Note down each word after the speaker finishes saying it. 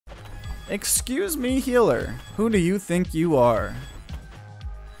Excuse me, healer. Who do you think you are?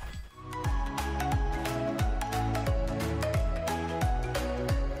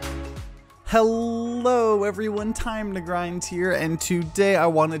 Hello everyone, TimeToGrind here, and today I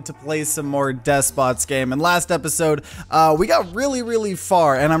wanted to play some more Despots Game. And last episode, we got really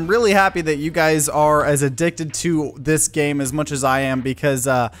far, and I'm really happy that you guys are as addicted to this game as much as I am, because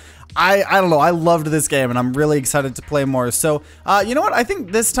I don't know, I loved this game, and I'm really excited to play more. So, you know what, I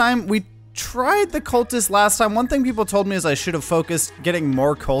think this time we tried the cultists last time. One thing people told me is I should have focused getting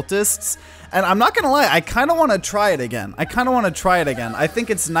more cultists. And I'm not gonna lie, I kind of want to try it again. I think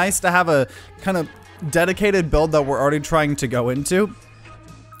it's nice to have a kind of dedicated build that we're already trying to go into.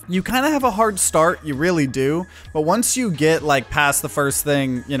 You kind of have a hard start, you really do. But once you get like past the first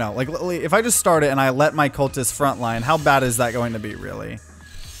thing, you know, like if I just start it and I let my cultist frontline, how bad is that going to be, really?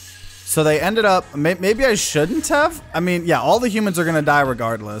 So they ended up, maybe I shouldn't have? I mean, yeah, all the humans are gonna die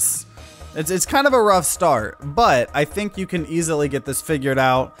regardless. It's kind of a rough start, but I think you can easily get this figured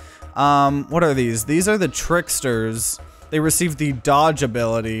out. What are these? These are the tricksters. They received the dodge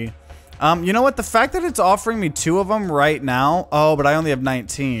ability. You know what? The fact that it's offering me 2 of them right now. Oh, but I only have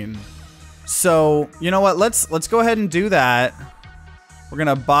 19. So, you know what? Let's go ahead and do that. We're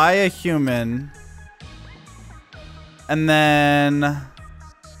gonna buy a human. And then,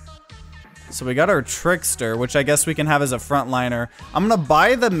 so we got our trickster, which I guess we can have as a frontliner. I'm gonna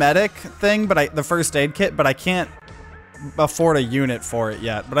buy the medic thing, but the first aid kit, but I can't afford a unit for it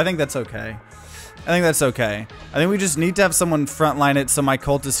yet, but I think that's okay. I think we just need to have someone frontline it so my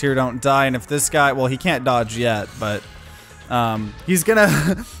cultists here don't die. And if this guy, well, he can't dodge yet, but he's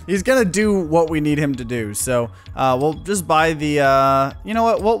gonna do what we need him to do. So we'll just buy the you know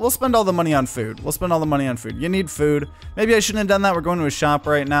what, we'll spend all the money on food. You need food. Maybe I shouldn't have done that. We're going to a shop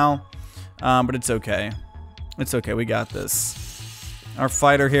right now, but it's okay. We got this. Our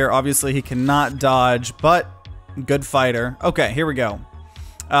fighter here, obviously he cannot dodge, but good fighter. Okay, here we go.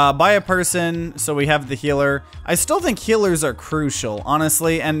 Buy a person, so we have the healer. I still think healers are crucial,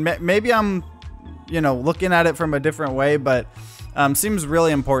 honestly, and maybe I'm, you know, looking at it from a different way, but seems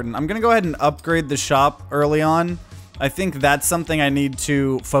really important. I'm gonna go ahead and upgrade the shop early on. I think that's something I need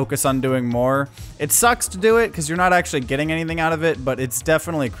to focus on doing more. It sucks to do it because you're not actually getting anything out of it, but it's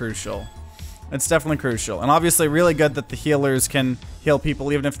definitely crucial. And obviously really good that the healers can heal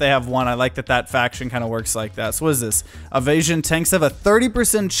people even if they have 1. I like that faction kind of works like that. So what is this? Evasion. Tanks have a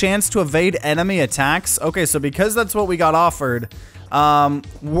 30% chance to evade enemy attacks. Okay, so because that's what we got offered,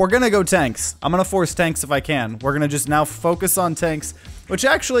 we're gonna go tanks. I'm gonna force tanks if I can. We're gonna just now focus on tanks, which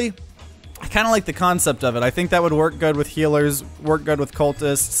actually, I kind of like the concept of it. I think that would work good with healers, work good with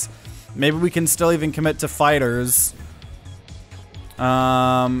cultists. Maybe we can still even commit to fighters.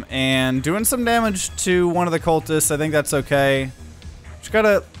 And doing some damage to one of the cultists, I think that's okay. Just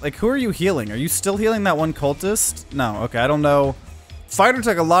gotta, like, who are you healing? Are you still healing that one cultist? No, okay, I don't know. Fighter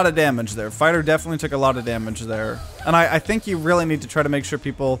took a lot of damage there. Fighter definitely took a lot of damage there. And I think you really need to try to make sure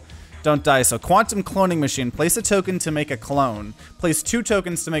people don't die. So, quantum cloning machine. Place a token to make a clone. Place 2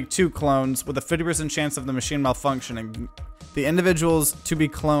 tokens to make 2 clones with a 50% chance of the machine malfunctioning. The individuals to be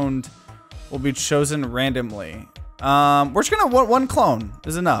cloned will be chosen randomly. We're just gonna, one clone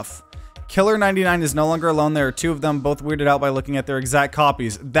is enough. Killer 99 is no longer alone. There are 2 of them, both weirded out by looking at their exact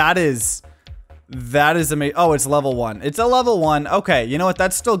copies. That is amazing. Oh, it's level 1. It's a level 1. Okay, you know what?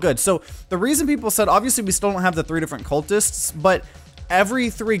 That's still good. So the reason people said, obviously we still don't have the 3 different cultists, but every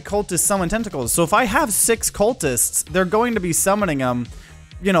 3 cultists summon tentacles. So if I have 6 cultists, they're going to be summoning them,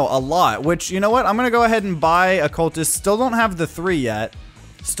 you know, a lot, which, you know what? I'm gonna go ahead and buy a cultist. Still don't have the 3 yet.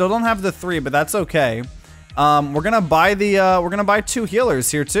 But that's okay. We're gonna buy the we're gonna buy 2 healers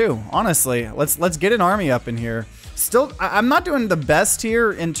here too. Honestly, let's get an army up in here. Still, I'm not doing the best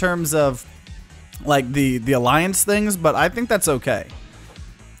here in terms of like the alliance things, but I think that's okay.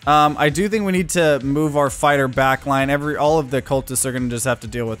 I do think we need to move our fighter backline. All of the cultists are gonna just have to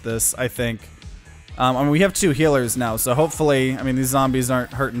deal with this, I think. I mean, we have 2 healers now, so hopefully, I mean, these zombies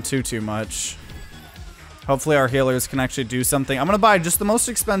aren't hurting too much. Hopefully our healers can actually do something. I'm gonna buy just the most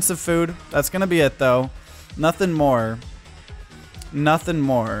expensive food. That's gonna be it though. Nothing more.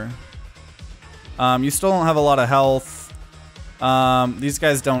 You still don't have a lot of health. These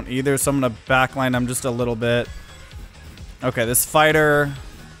guys don't either, so I'm gonna backline them just a little bit. Okay, this fighter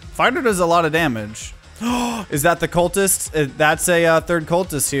does a lot of damage. Is that the cultist? That's a 3rd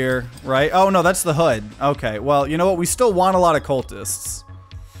cultist here, right? Oh no, that's the hood. Okay, well, you know what? We still want a lot of cultists.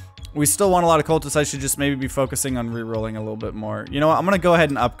 I should just maybe be focusing on re-rolling a little bit more. You know what? I'm gonna go ahead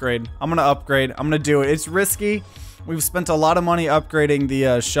and upgrade. I'm gonna do it. It's risky. We've spent a lot of money upgrading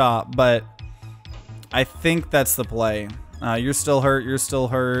the shop, but I think that's the play. You're still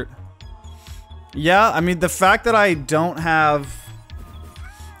hurt. Yeah, I mean, the fact that I don't have...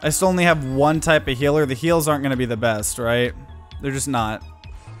 I still only have one type of healer. The heals aren't going to be the best, right? They're just not.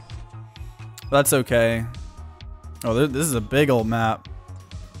 That's okay. Oh, this is a big old map.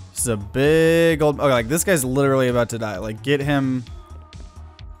 This is a big old... Okay, like, this guy's literally about to die. Like, get him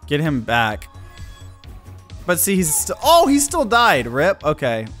back. But see, he's still... Oh, he still died. Rip.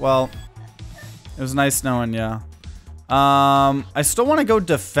 Okay, well... It was nice knowing ya. I still want to go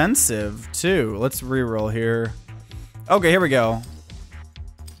defensive, too. Let's reroll here. Okay, here we go.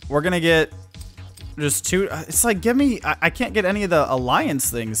 We're gonna get just 2... It's like, give me... I can't get any of the alliance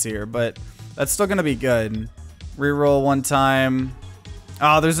things here, but that's still gonna be good. Reroll one time.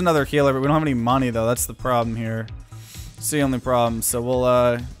 Oh, there's another healer, but we don't have any money, though. That's the problem here. It's the only problem. So we'll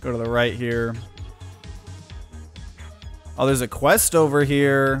go to the right here. Oh, there's a quest over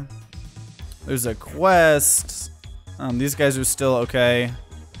here. There's a quest. These guys are still okay.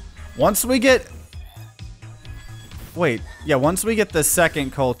 Once we get... Wait. Yeah, once we get the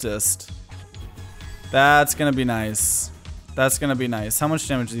second cultist. That's gonna be nice. That's gonna be nice. How much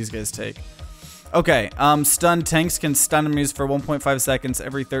damage do these guys take? Okay, stun tanks can stun enemies for 1.5 seconds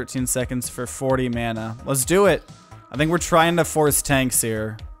every 13 seconds for 40 mana. Let's do it. I think we're trying to force tanks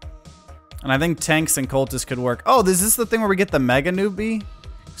here. And I think tanks and cultists could work. Oh, is this the thing where we get the mega newbie?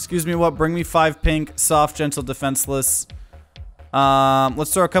 Excuse me, what? Bring me 5 pink, soft, gentle, defenseless.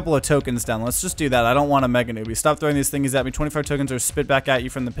 Let's throw a couple of tokens down. Let's just do that. I don't want a mega newbie. Stop throwing these things at me. 25 tokens are spit back at you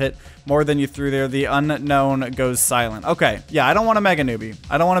from the pit. More than you threw there. The unknown goes silent. Okay. Yeah, I don't want a mega newbie.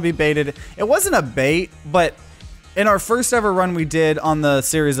 I don't want to be baited. It wasn't a bait, but in our first ever run we did on the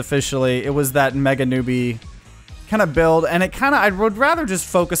series officially, it was that mega newbie kind of build. And it kind of, I would rather just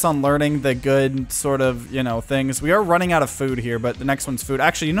focus on learning the good sort of, you know, things. We are running out of food here, but the next one's food.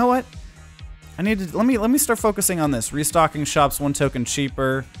 Actually, you know what? I need to, let me start focusing on this. Restocking shops 1 token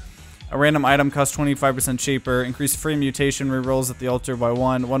cheaper. A random item costs 25% cheaper. Increase free mutation rerolls at the altar by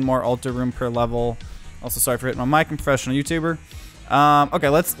 1. 1 more altar room per level. Also, sorry for hitting my mic. I'm a professional YouTuber. Okay,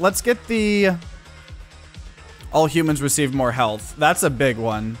 let's get the all humans receive more health. That's a big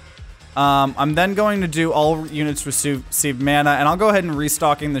one. I'm then going to do all units receive mana, and I'll go ahead and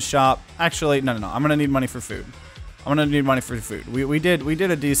restocking the shop. Actually, no. I'm gonna need money for food. I'm gonna need money for food. We did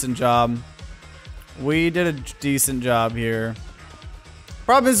a decent job. We did a decent job here.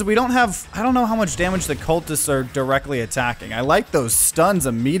 Problem is we don't have... I don't know how much damage the cultists are directly attacking. I like those stuns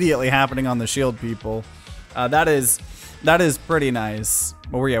immediately happening on the shield people. That is pretty nice.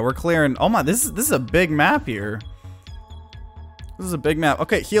 But we're clearing... Oh my, this is a big map here. This is a big map.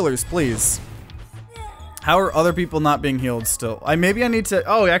 Okay, healers, please. How are other people not being healed still? Maybe I need to...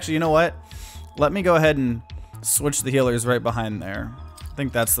 Oh, actually, you know what? Let me go ahead and switch the healers right behind there. I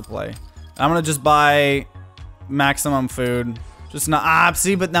think that's the play. I'm gonna just buy maximum food. Just not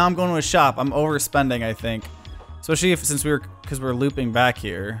see, but now I'm going to a shop. I'm overspending, I think. Especially since because we're looping back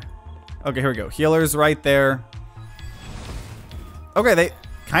here. Okay, here we go. Healers right there. Okay, they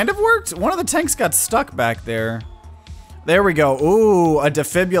kind of worked. One of the tanks got stuck back there. There we go. Ooh, a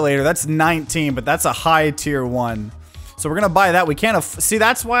defibrillator. That's 19, but that's a high tier 1. So we're gonna buy that. We can't see.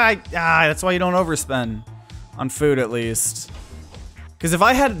 That's why that's why you don't overspend on food, at least. Because if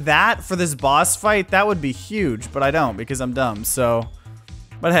I had that for this boss fight, that would be huge, but I don't because I'm dumb, so...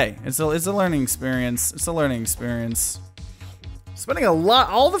 But hey, it's a learning experience. It's a learning experience. Spending a lot...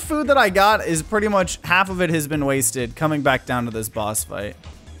 All the food that I got is pretty much... Half of it has been wasted coming back down to this boss fight.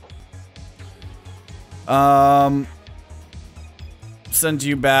 Send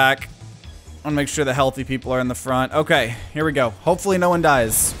you back. I want to make sure the healthy people are in the front. Okay, here we go. Hopefully no one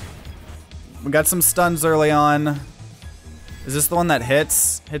dies. We got some stuns early on. Is this the one that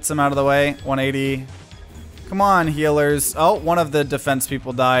hits? Hits him out of the way. 180. Come on, healers. Oh, one of the defense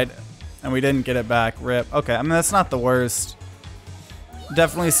people died. And we didn't get it back. Rip. Okay, I mean, that's not the worst.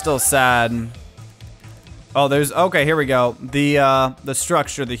 Definitely still sad. Oh, there's... Okay, here we go. The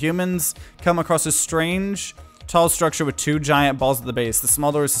structure. The humans come across a strange, tall structure with 2 giant balls at the base. The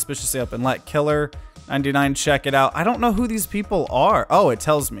small door is suspiciously open. Let Killer 99 check it out. I don't know who these people are. Oh, it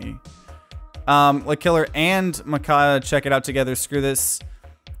tells me. Let Killer and Makaya check it out together. Screw this.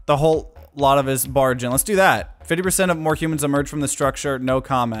 The whole lot of his barge in. Let's do that. 50% of more humans emerge from the structure. No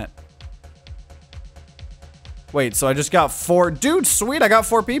comment. Wait, so I just got 4. Dude, sweet. I got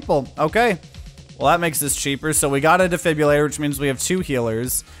 4 people. Okay. Well, that makes this cheaper. So we got a defibrillator, which means we have 2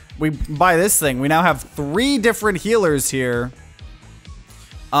 healers. We buy this thing. We now have 3 different healers here.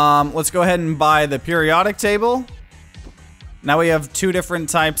 Let's go ahead and buy the periodic table. Now we have 2 different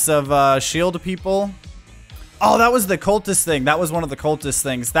types of shield people. Oh, that was the cultist thing. That was one of the cultist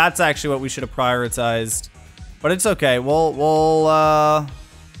things. That's actually what we should have prioritized. But it's okay. We'll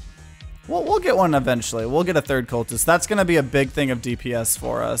We'll get one eventually. We'll get a third cultist. That's going to be a big thing of DPS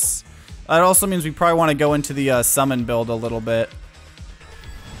for us. That also means we probably want to go into the summon build a little bit.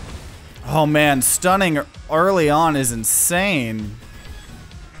 Oh man, stunning early on is insane.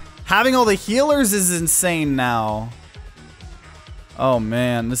 Having all the healers is insane now. Oh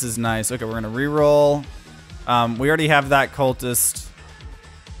man, this is nice. Okay, we're gonna reroll. We already have that cultist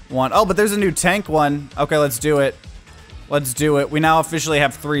one. Oh, but there's a new tank one. Okay, let's do it. Let's do it. We now officially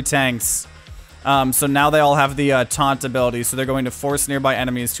have 3 tanks. So now they all have the taunt ability, so they're going to force nearby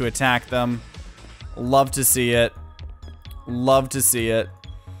enemies to attack them. Love to see it. Love to see it.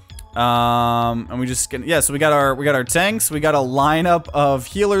 And we just get, yeah, so we got our tanks, we got a lineup of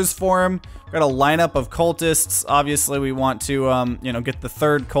healers for him, we got a lineup of cultists. Obviously we want to you know, get the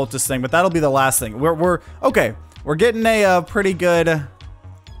third cultist thing, but that'll be the last thing. We're okay, we're getting a pretty good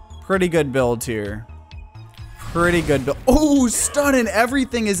build here. Pretty good build. Oh, stunning,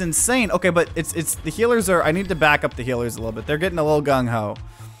 everything is insane. Okay, but it's the healers are, I need to back up the healers a little bit. They're getting a little gung-ho.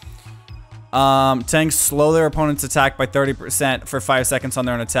 Tanks slow their opponent's attack by 30% for 5 seconds on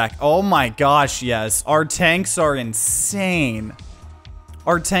their own attack. Oh my gosh, yes. Our tanks are insane.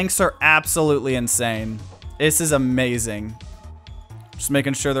 Our tanks are absolutely insane. This is amazing. Just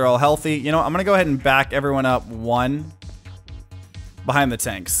making sure they're all healthy. You know, I'm gonna go ahead and back everyone up 1 behind the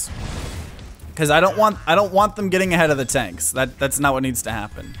tanks. Because I don't want them getting ahead of the tanks. That's not what needs to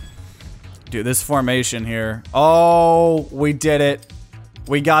happen. Dude, this formation here. Oh, we did it.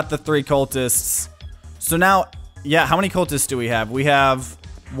 We got the 3 cultists. So now, yeah, how many cultists do we have? We have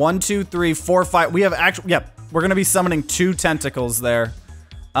 1, 2, 3, 4, 5. We have actually, yep, we're gonna be summoning 2 tentacles there.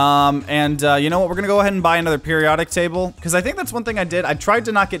 You know what? We're gonna go ahead and buy another periodic table because I think that's one thing I did. I tried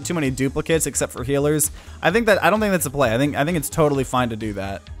to not get too many duplicates except for healers. I don't think that's a play. I think it's totally fine to do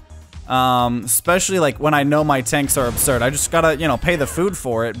that. Especially like when I know my tanks are absurd. I just gotta, you know, pay the food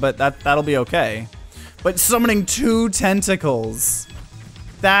for it, but that'll be okay. But summoning 2 tentacles.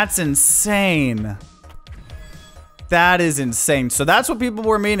 That's insane. That is insane. So that's what people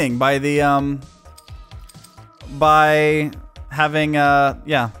were meaning by the, by having,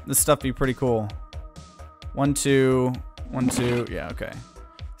 yeah, this stuff be pretty cool. 1, 2, 1, 2, yeah, okay.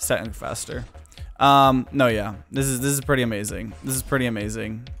 It's technically faster. No, yeah, this is pretty amazing. This is pretty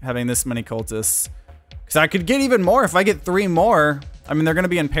amazing, having this many cultists. Because I could get even more if I get 3 more. I mean, they're gonna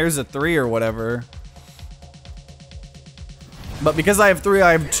be in pairs of 3 or whatever. But because I have 3,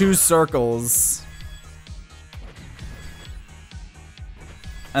 I have 2 circles.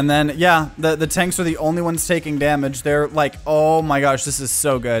 And then, yeah, the tanks are the only ones taking damage. They're like, oh my gosh, this is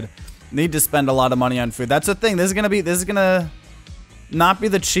so good. Need to spend a lot of money on food. That's the thing. This is gonna not be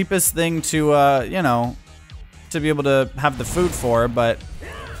the cheapest thing to, you know, to be able to have the food for, but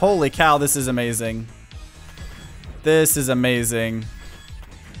holy cow, this is amazing. This is amazing.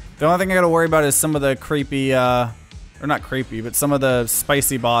 The only thing I gotta worry about is some of the creepy, or not creepy, but some of the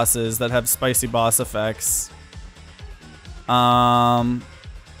spicy bosses that have spicy boss effects.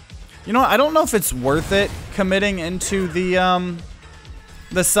 You know, I don't know if it's worth it committing into the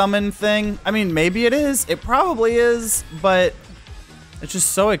summon thing. I mean, maybe it is. It probably is, but it's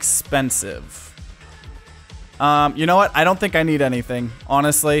just so expensive. You know what? I don't think I need anything.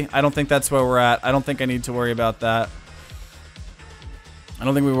 Honestly, I don't think that's where we're at. I don't think I need to worry about that. I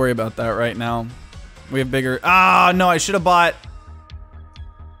don't think we worry about that right now. We have bigger. Ah, no, I should have bought.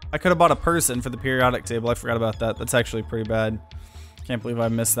 I could have bought a person for the periodic table. I forgot about that. That's actually pretty bad. Can't believe I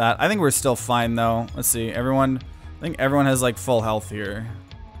missed that. I think we're still fine though. Let's see. I think everyone has like full health here.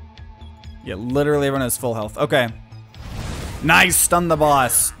 Yeah, literally everyone has full health. Okay. Nice, stun the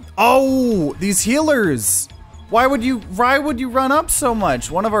boss. Oh, these healers. Why would you run up so much?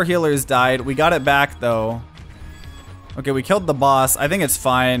 One of our healers died. We got it back though. Okay, we killed the boss. I think it's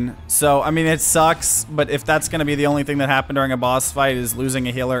fine. So, I mean, it sucks, but if that's gonna be the only thing that happened during a boss fight is losing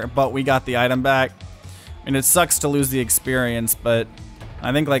a healer, but we got the item back. I mean, it sucks to lose the experience, but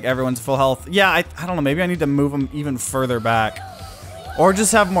I think like everyone's full health. Yeah, I don't know, maybe I need to move them even further back. Or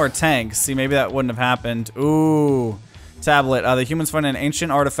just have more tanks. See, maybe that wouldn't have happened. Ooh. Tablet. The humans find an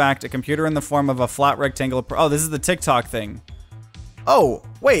ancient artifact, a computer in the form of a flat rectangle. Oh, this is the TikTok thing. Oh,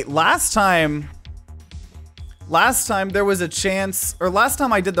 wait, last time there was a chance, or last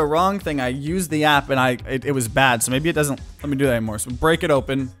time I did the wrong thing. I used the app and it was bad, so maybe it doesn't let me do that anymore. So break it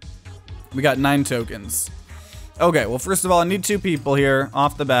open. We got 9 tokens. Okay, well, first of all, I need 2 people here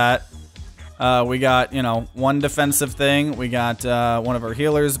off the bat. We got, you know, 1 defensive thing. We got one of our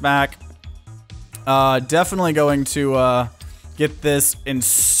healers back. Definitely going to get this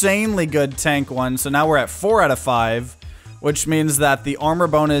insanely good tank one. So now we're at 4 out of 5, which means that the armor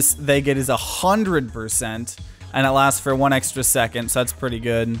bonus they get is 100%, and it lasts for 1 extra second, so that's pretty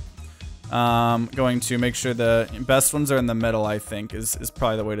good. Going to make sure the best ones are in the middle, I think, is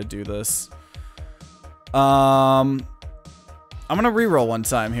probably the way to do this. I'm gonna reroll one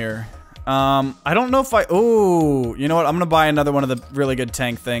time here. I don't know if oh, you know what? I'm gonna buy another one of the really good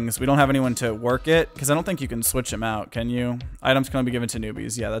tank things. We don't have anyone to work it, because I don't think you can switch them out, can you? Items can only be given to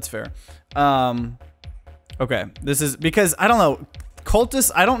newbies. Yeah, that's fair. Okay, this is, because, I don't know,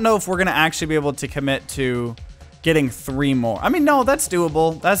 cultists, I don't know if we're gonna actually be able to commit to getting 3 more. I mean, no, that's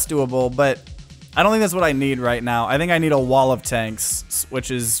doable. That's doable, but I don't think that's what I need right now. I think I need a wall of tanks, which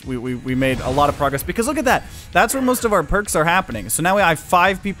is, we made a lot of progress, because look at that. That's where most of our perks are happening. So now we have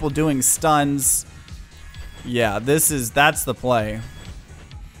 5 people doing stuns. Yeah, that's the play.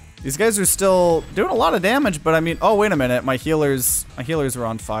 These guys are still doing a lot of damage, but I mean, oh, wait a minute. My healers were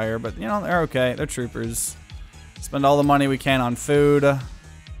on fire, but you know, they're okay. They're troopers. Spend all the money we can on food,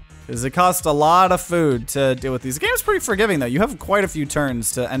 because it costs a lot of food to deal with these. The game's pretty forgiving, though. You have quite a few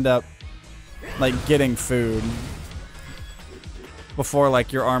turns to end up like getting food before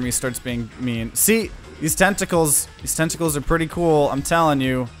like your army starts being mean. See, these tentacles are pretty cool, I'm telling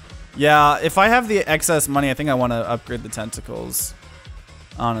you. Yeah, if I have the excess money, I think I want to upgrade the tentacles,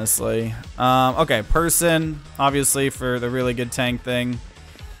 honestly. Okay, person, obviously, for the really good tank thing.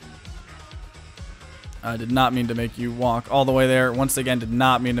 I did not mean to make you walk all the way there. Once again, did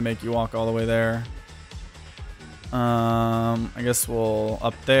not mean to make you walk all the way there. I guess we'll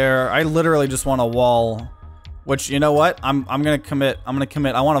up there. I literally just want a wall, which, you know what? I'm gonna commit. I'm gonna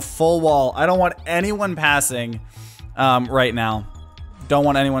commit. I want a full wall. I don't want anyone passing right now. Don't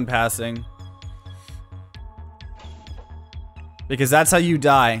want anyone passing, because that's how you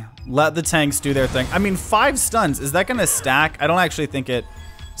die. Let the tanks do their thing. I mean, 5 stuns. Is that gonna stack? I don't actually think it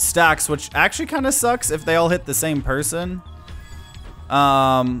stacks, which actually kind of sucks if they all hit the same person.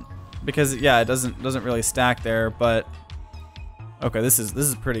 Because yeah, it doesn't really stack there, but okay, this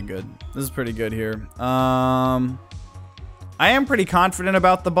is pretty good. This is pretty good here. I am pretty confident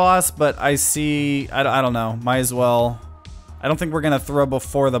about the boss, but I see, I don't know, might as well. I don't think we're gonna throw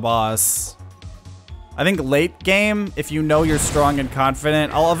before the boss. I think late game, if you know you're strong and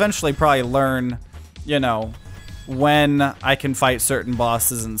confident, I'll eventually probably learn, you know, when I can fight certain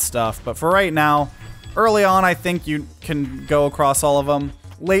bosses and stuff. But for right now, early on, I think you can go across all of them.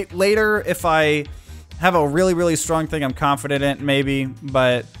 Later, if I have a really strong thing I'm confident in, maybe,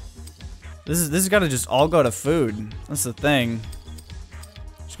 but this has got to just all go to food. That's the thing.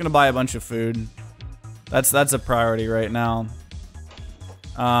 Just gonna buy a bunch of food. That's a priority right now.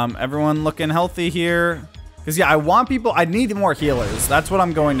 Everyone looking healthy here, because yeah, I want people. I need more healers. That's what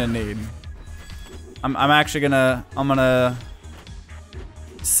I'm going to need. I'm actually gonna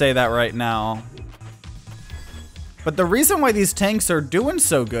say that right now. But the reason why these tanks are doing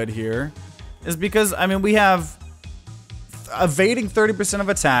so good here is because, I mean, we have evading 30% of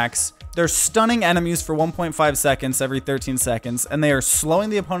attacks. They're stunning enemies for 1.5 seconds every 13 seconds, and they are slowing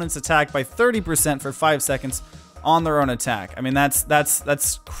the opponent's attack by 30% for 5 seconds on their own attack. I mean, that's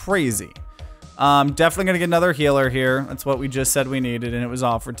crazy. Definitely gonna get another healer here. That's what we just said we needed, and it was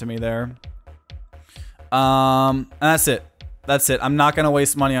offered to me there. And that's it. That's it. I'm not gonna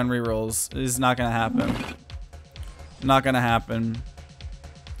waste money on rerolls. It is not gonna happen. Not gonna happen.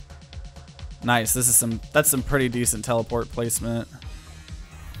 Nice. That's some pretty decent teleport placement.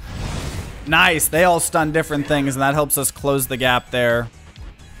 Nice. They all stun different things, and that helps us close the gap there.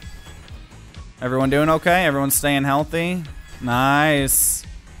 Everyone doing okay? Everyone staying healthy? Nice.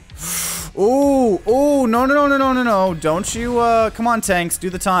 Ooh, no. Don't you, come on, tanks, do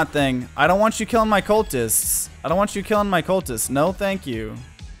the taunt thing. I don't want you killing my cultists. No, thank you.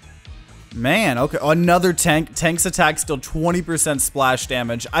 Man, okay, another tank. Tank's attack still 20% splash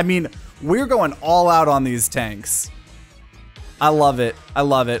damage. I mean, we're going all out on these tanks. I love it.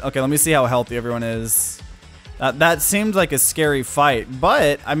 Okay, let me see how healthy everyone is. That seemed like a scary fight,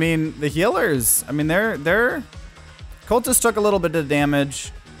 but I mean, the healers, I mean, they're cultists took a little bit of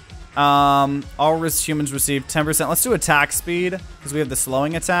damage. All humans received 10%. Let's do attack speed, because we have the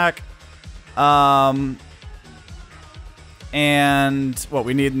slowing attack. And what,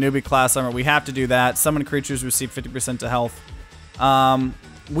 we need newbie class armor. We have to do that. Summon creatures receive 50% to health.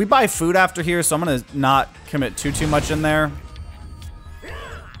 We buy food after here, so I'm gonna not commit too much in there.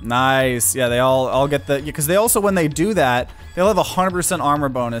 Nice. Yeah, they all get the, because they also, when they do that, they'll have a 100% armor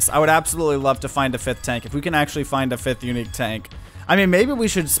bonus. I would absolutely love to find a 5th tank. If we can actually find a 5th unique tank. I mean, maybe we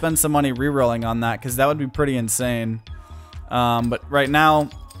should spend some money rerolling on that, because that would be pretty insane. But right now,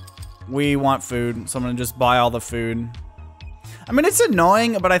 we want food, so I'm gonna just buy all the food. I mean, it's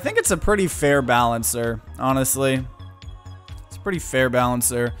annoying, but I think it's a pretty fair balancer, honestly. It's a pretty fair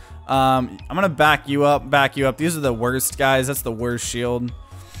balancer. I'm gonna back you up. These are the worst guys. That's the worst shield.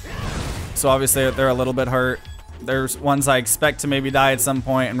 So obviously they're a little bit hurt. There's ones I expect to maybe die at some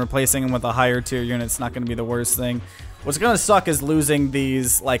point, and replacing them with a higher tier unit's not going to be the worst thing. What's going to suck is losing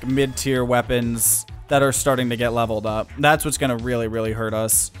these like mid-tier weapons that are starting to get leveled up. That's what's going to really, really hurt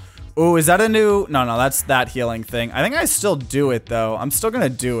us. Ooh, is that a new... No, that's that healing thing. I think I still do it, though. I'm still going to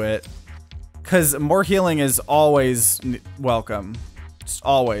do it. Because more healing is always welcome. Just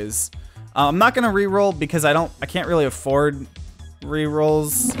always. I'm not going to reroll because I can't really afford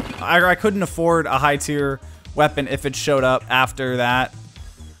rerolls. I couldn't afford a high tier weapon if it showed up after that.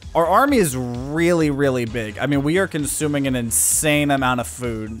 Our army is really, really big. I mean, we are consuming an insane amount of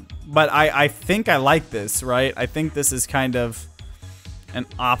food. But I think I like this, right? I think this is kind of an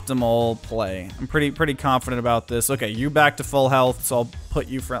optimal play. I'm pretty confident about this. Okay, you back to full health, so I'll put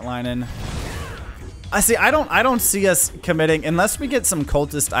you frontline in. I don't see us committing unless we get some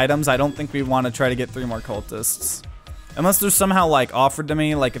cultist items. I don't think we want to try to get 3 more cultists. Unless there's somehow like offered to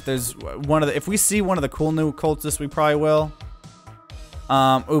me, like if there's if we see one of the cool new cultists, we probably will.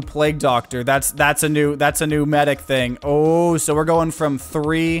 Ooh, Plague Doctor. That's a new medic thing. Oh, so we're going from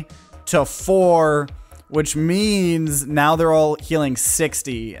 3 to 4, which means now they're all healing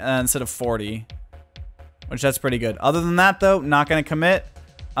 60 instead of 40, which that's pretty good. Other than that, though, not gonna commit.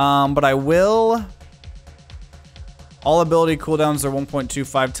 But I will. All ability cooldowns are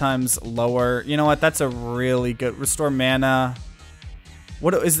 1.25 times lower. You know what? That's a really good restore mana.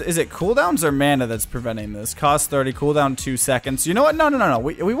 What is it? Cooldowns or mana that's preventing this? Cost 30, cooldown 2 seconds. You know what? No.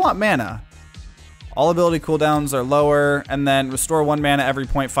 We want mana. All ability cooldowns are lower, and then restore 1 mana every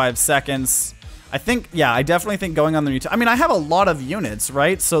 0.5 seconds. I think, yeah, I definitely think going on the new. I mean, I have a lot of units,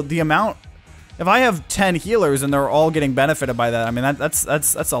 right? So the amount, if I have 10 healers and they're all getting benefited by that, I mean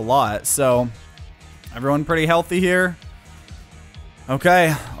that's a lot. So everyone pretty healthy here.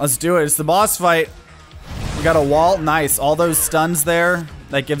 Okay, let's do it. It's the boss fight. We got a wall. Nice. All those stuns there.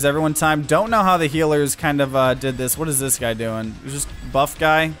 That gives everyone time. Don't know how the healers kind of did this. What is this guy doing? He's just buff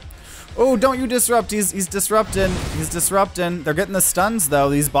guy. Oh, don't you disrupt. He's disrupting. He's disrupting. They're getting the stuns, though.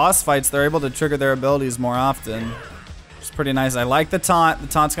 These boss fights, they're able to trigger their abilities more often. It's pretty nice. I like the taunt. The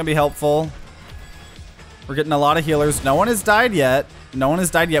taunt's going to be helpful. We're getting a lot of healers. No one has died yet. No one has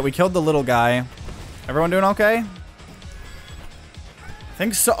died yet. We killed the little guy. Everyone doing okay? I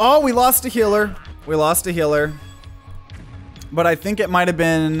think so. Oh, we lost a healer. We lost a healer. But I think it might have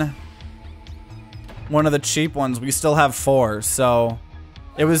been one of the cheap ones. We still have 4, so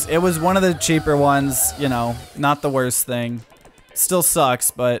it was one of the cheaper ones, you know, not the worst thing. Still sucks,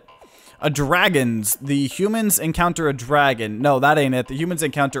 but a dragon's. The humans encounter a dragon. No, that ain't it. The humans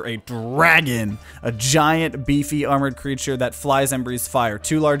encounter a dragon. A giant, beefy, armored creature that flies and breathes fire.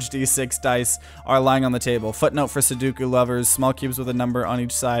 2 large D6 dice are lying on the table. Footnote for Sudoku lovers. Small cubes with a number on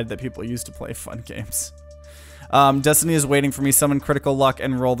each side that people use to play fun games. Destiny is waiting for me. Summon critical luck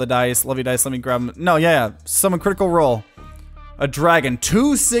and roll the dice. Love you dice. Let me grab them. No, yeah. Summon critical roll. A dragon.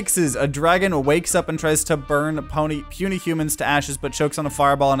 2 6s. A dragon wakes up and tries to burn puny humans to ashes, but chokes on a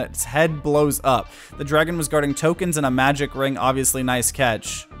fireball and its head blows up. The dragon was guarding tokens and a magic ring. Obviously, nice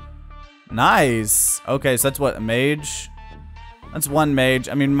catch. Nice. Okay, so that's what, a mage? That's 1 mage.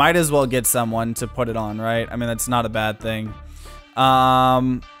 I mean, might as well get someone to put it on, right? I mean, that's not a bad thing.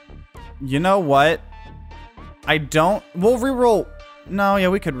 You know what? We'll reroll. No, yeah,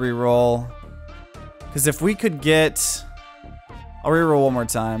 we could reroll. Because if we could get... I'll reroll one more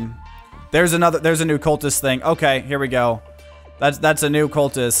time. There's a new cultist thing. Okay, here we go. That's a new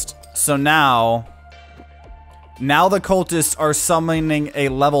cultist. So now the cultists are summoning a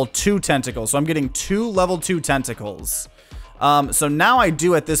level 2 tentacle. So I'm getting 2 level 2 tentacles. So now I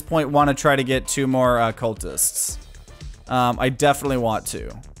do at this point want to try to get 2 more cultists. I definitely want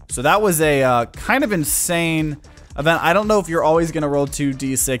to. So that was a kind of insane event. I don't know if you're always gonna roll 2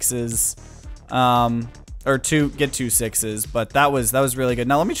 D6s. Or get 2 6s, but that was really good.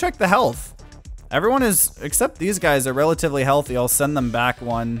 Now let me check the health. Everyone is, except these guys, are relatively healthy. I'll send them back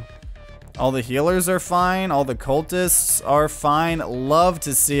 1. All the healers are fine. All the cultists are fine. Love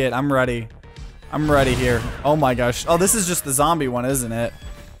to see it. I'm ready. I'm ready here. Oh my gosh. Oh, this is just the zombie one, isn't it?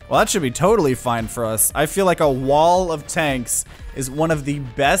 Well, that should be totally fine for us. I feel like a wall of tanks is one of the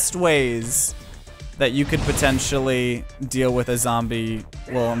best ways that you could potentially deal with a zombie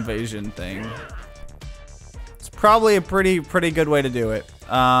little invasion thing. Probably a pretty good way to do it.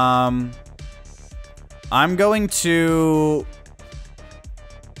 I'm going to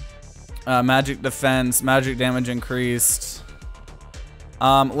magic defense, magic damage increased.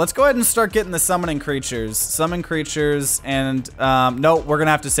 Let's go ahead and start getting the summoning creatures. Summon creatures, and no, we're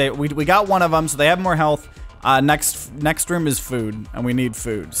gonna have to say we got one of them, so they have more health. Next room is food, and we need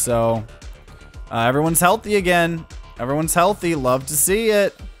food. So everyone's healthy again. Everyone's healthy. Love to see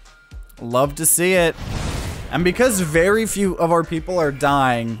it. Love to see it. And because very few of our people are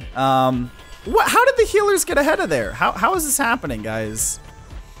dying, how did the healers get ahead of there? How is this happening, guys?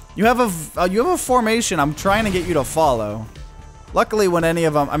 You have a formation I'm trying to get you to follow. Luckily, when any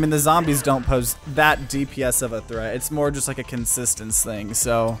of them, I mean, the zombies don't pose that DPS of a threat. It's more just like a consistency thing.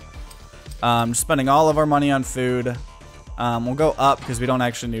 So, just spending all of our money on food. We'll go up because we don't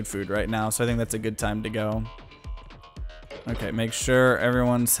actually need food right now. So I think that's a good time to go. Okay, make sure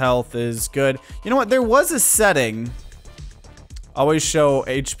everyone's health is good. You know what? There was a setting. Always show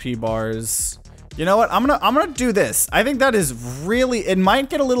HP bars. You know what? I'm gonna do this. I think that is really, it might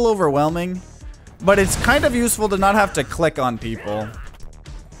get a little overwhelming, but it's kind of useful to not have to click on people.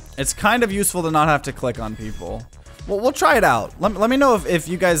 It's kind of useful to not have to click on people. Well, we'll try it out. Let me know if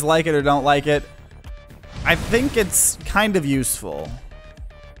you guys like it or don't like it. I think it's kind of useful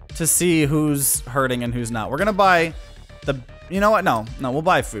to see who's hurting and who's not. We're gonna buy you know what? No, we'll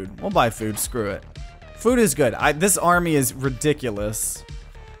buy food. We'll buy food. Screw it. Food is good. This army is ridiculous.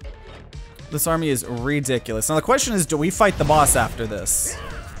 This army is ridiculous. Now the question is, do we fight the boss after this?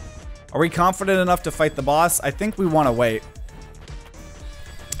 Are we confident enough to fight the boss? I think we want to wait.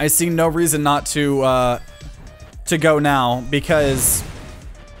 I see no reason not to go now because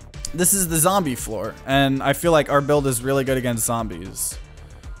this is the zombie floor, and I feel like our build is really good against zombies.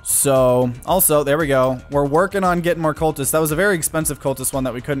 So, also, there we go. We're working on getting more cultists. That was a very expensive cultist one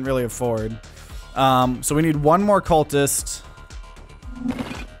that we couldn't really afford. So we need one more cultist.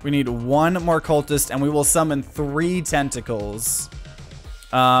 We need one more cultist, and we will summon 3 tentacles.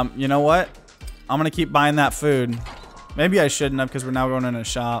 You know what? I'm gonna keep buying that food. Maybe I shouldn't have because we're now going in a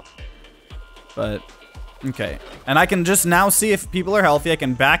shop. But, okay. And I can just now see if people are healthy. I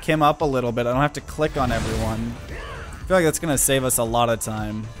can back him up a little bit. I don't have to click on everyone. I feel like that's gonna save us a lot of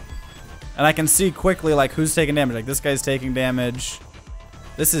time. And I can see quickly like who's taking damage. Like this guy's taking damage.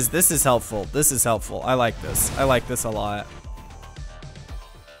 This is helpful. This is helpful. I like this. I like this a lot.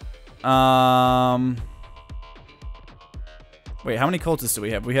 Wait, how many cultists do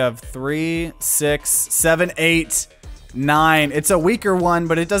we have? We have 3, 6, 7, 8, 9. It's a weaker one,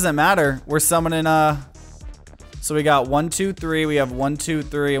 but it doesn't matter. We're summoning so we got 1, 2, 3. We have 1, 2,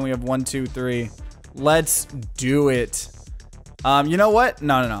 3, and we have 1, 2, 3. Let's do it. You know what?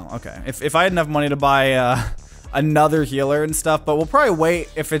 No. Okay. If I had enough money to buy another healer and stuff, but we'll probably wait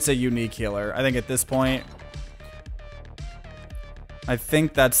if it's a unique healer. I think at this point, I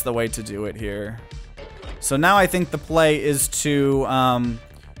think that's the way to do it here. So now I think the play is to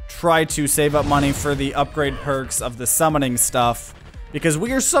try to save up money for the upgrade perks of the summoning stuff, because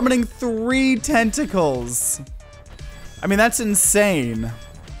we are summoning 3 tentacles. I mean, that's insane.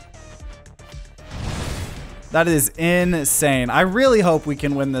 That is insane. I really hope we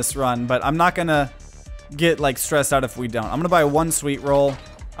can win this run, but I'm not gonna get like stressed out if we don't. I'm gonna buy 1 sweet roll.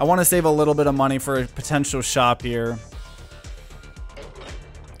 I want to save a little bit of money for a potential shop here.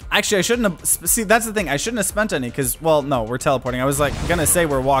 Actually, I shouldn't have. See, that's the thing. I shouldn't have spent any because, well, no, we're teleporting. I was like gonna say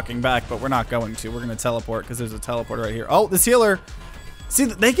we're walking back, but we're not going to. We're gonna teleport because there's a teleporter right here. Oh, this healer. See,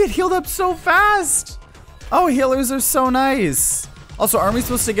 they get healed up so fast. Oh, healers are so nice. Also, aren't we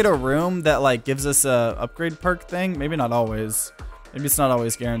supposed to get a room that like gives us a upgrade perk thing? Maybe not always. Maybe it's not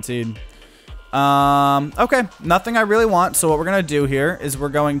always guaranteed. Okay, nothing I really want. So what we're gonna do here is we're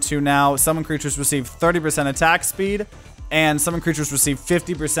going to now summon creatures receive 30% attack speed, and summon creatures receive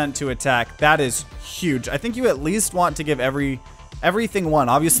 50% to attack. That is huge. I think you at least want to give everything 1.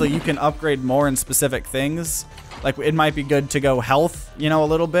 Obviously, you can upgrade more in specific things. Like it might be good to go health, you know, a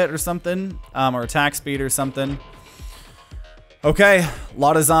little bit or something, or attack speed or something. Okay, a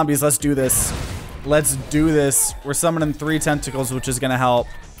lot of zombies. Let's do this. Let's do this. We're summoning 3 tentacles, which is gonna help.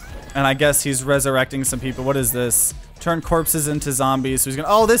 And I guess he's resurrecting some people. What is this? Turn corpses into zombies. So he's gonna.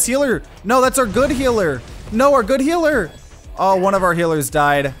 Oh, this healer. No, that's our good healer. No, our good healer. Oh, one of our healers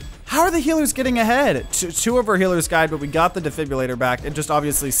died. How are the healers getting ahead? 2 of our healers died, but we got the defibrillator back. It just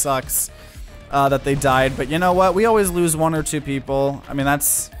obviously sucks that they died. But you know what? We always lose 1 or 2 people. I mean,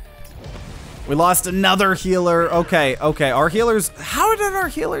 that's. We lost another healer. Okay. Our healers. How did our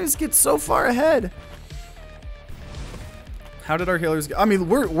healers get so far ahead? How did our healers get? I mean,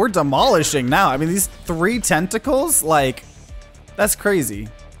 we're demolishing now. I mean, these 3 tentacles, like, that's crazy.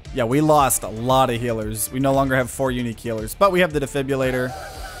 Yeah, we lost a lot of healers. We no longer have 4 unique healers, but we have the defibrillator.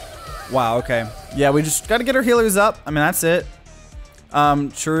 Wow. Okay. Yeah, we just got to get our healers up. I mean, that's it.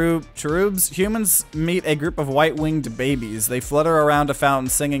 Cherubs. Humans meet a group of white-winged babies. They flutter around a fountain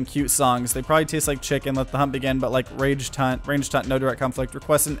singing cute songs. They probably taste like chicken. Let the hunt begin, but like ranged hunt, no direct conflict.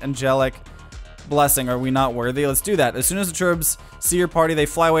 Request an angelic blessing. Are we not worthy? Let's do that. As soon as the cherubs see your party, they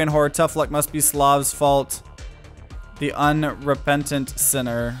fly away in horror. Tough luck must be Slav's fault. The unrepentant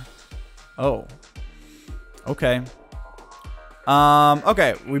sinner. Oh. Okay.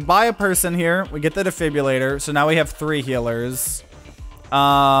 Okay, we buy a person here. We get the defibrillator. So now we have 3 healers. You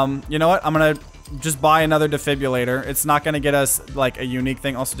know what? I'm gonna just buy another defibrillator. It's not gonna get us like a unique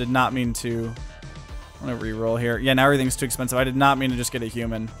thing. Also did not mean to. I'm gonna re-roll here. Yeah, now everything's too expensive. I did not mean to just get a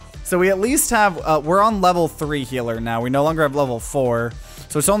human. So we at least have, we're on level 3 healer now. We no longer have level 4.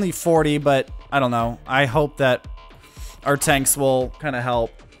 So it's only 40, but I don't know. I hope that our tanks will kind of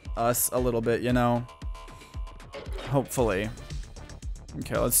help us a little bit, you know? Hopefully.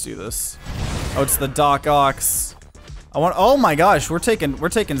 Okay, let's do this. Oh, it's the Doc Ox. Oh my gosh, we're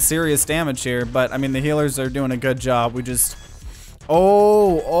taking serious damage here, but I mean the healers are doing a good job. We just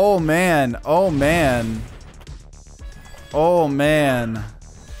oh man. Oh man. Oh man.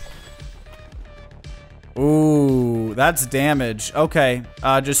 Ooh, that's damage. Okay,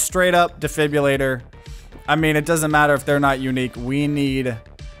 just straight up defibrillator. I mean, it doesn't matter if they're not unique. We need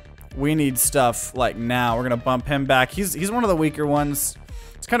stuff like now. We're gonna bump him back. He's one of the weaker ones.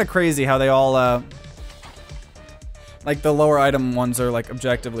 It's kind of crazy how they all like the lower item ones are like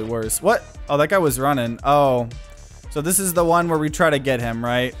objectively worse. What? Oh, that guy was running. Oh, so this is the one where we try to get him,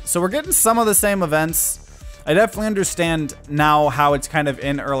 right? So we're getting some of the same events. I definitely understand now how it's kind of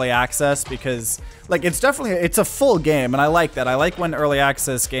in early access because like it's a full game and I like that. I like when early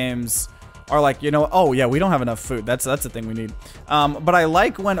access games are like, you know, oh yeah, we don't have enough food. That's the thing we need. But I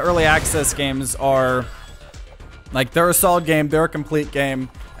like when early access games are like they're a solid game, they're a complete game,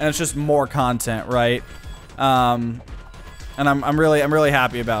 and it's just more content, right? And I'm really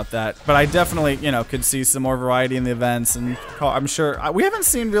happy about that. But I definitely, you know, could see some more variety in the events, and I'm sure we haven't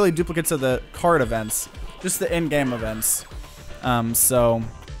seen really duplicates of the card events, just the in-game events. So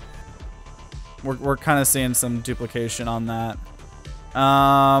we're kind of seeing some duplication on that.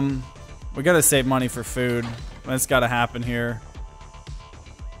 We gotta save money for food. That's gotta happen here.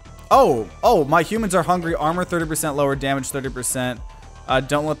 Oh, my humans are hungry. Armor 30% lower, damage 30%.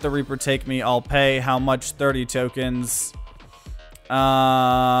 Don't let the Reaper take me. I'll pay. How much? 30 tokens. You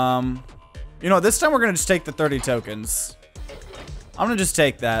know, this time we're gonna just take the 30 tokens. I'm gonna just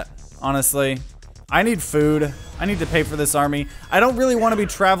take that, honestly. I need food. I need to pay for this army. I don't really want to be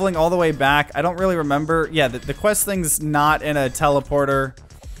traveling all the way back. I don't really remember. Yeah, the quest thing's not in a teleporter.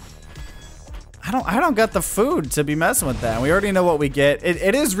 I don't got the food to be messing with that. We already know what we get.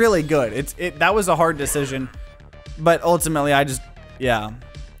 It is really good. That was a hard decision, but ultimately I just, yeah.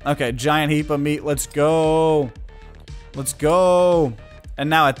 Okay, giant heap of meat. Let's go. Let's go. And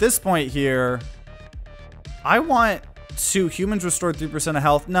now at this point here, I want to humans restored 3% of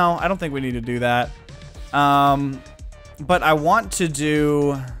health. No, I don't think we need to do that. But I want to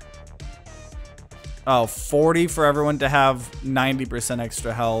do 40 for everyone to have 90%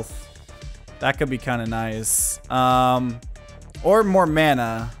 extra health. That could be kind of nice. Or more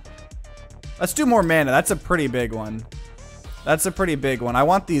mana. Let's do more mana. That's a pretty big one. That's a pretty big one. I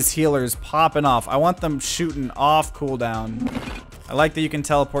want these healers popping off. I want them shooting off cooldown. I like that you can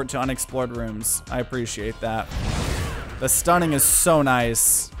teleport to unexplored rooms. I appreciate that. The stunning is so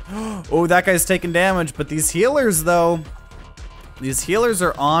nice. Oh, that guy's taking damage, but these healers though, these healers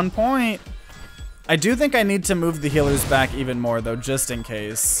are on point. I do think I need to move the healers back even more though, just in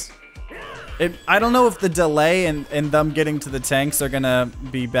case. I don't know if the delay and them getting to the tanks are gonna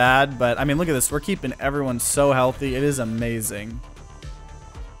be bad, but I mean, look at this. We're keeping everyone so healthy. It is amazing.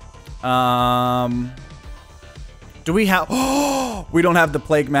 Do we have, oh, we don't have the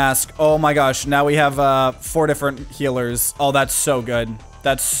plague mask. Oh my gosh, now we have 4 different healers. Oh, that's so good.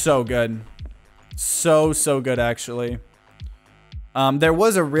 That's so good. So good, actually. There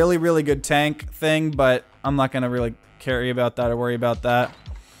was a really good tank thing, but I'm not gonna really worry about that.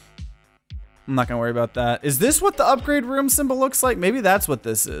 I'm not gonna worry about that. Is this what the upgrade room symbol looks like? Maybe that's what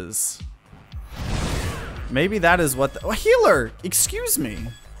this is. Maybe that is what the, oh, healer! Excuse me.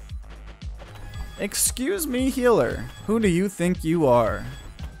 Excuse me, healer. Who do you think you are?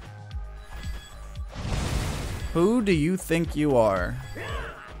 Who do you think you are?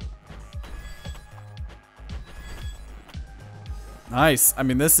 Nice. I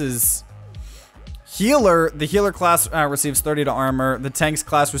mean, this is... Healer, the healer class receives 30 to armor. The tanks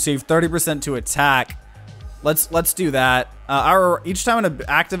class receives 30% to attack. Let's do that. Each time an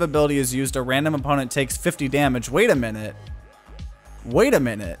active ability is used, a random opponent takes 50 damage. Wait a minute. Wait a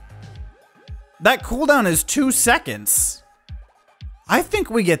minute. That cooldown is 2 seconds. I think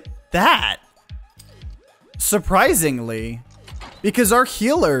we get that. Surprisingly, because our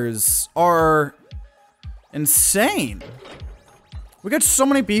healers are insane. We got so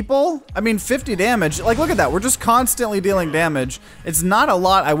many people. I mean, 50 damage. Like, look at that. We're just constantly dealing damage. It's not a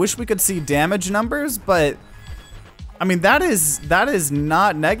lot. I wish we could see damage numbers, but I mean, that is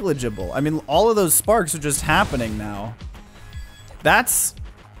not negligible. I mean, all of those sparks are just happening now. That's...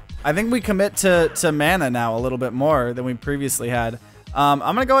 I think we commit to mana now a little bit more than we previously had. I'm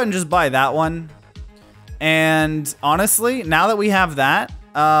gonna go ahead and just buy that one. And honestly, now that we have that,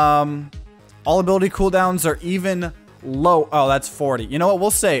 all ability cooldowns are even low. Oh, that's 40. You know what? We'll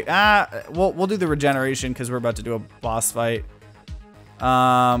say, we'll do the regeneration because we're about to do a boss fight.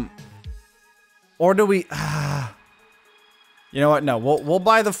 Or do we? You know what? No, we'll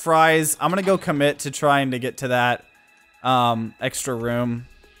buy the fries. I'm gonna go commit to trying to get to that extra room,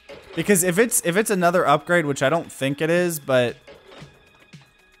 because if it's another upgrade, which I don't think it is, but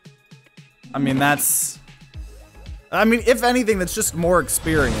I mean if anything, that's just more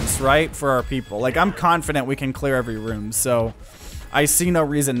experience, right, for our people. Like, I'm confident we can clear every room, so I see no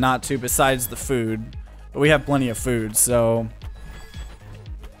reason not to besides the food. But we have plenty of food, so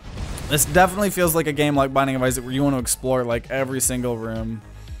this definitely feels like a game like Binding of Isaac where you want to explore like every single room.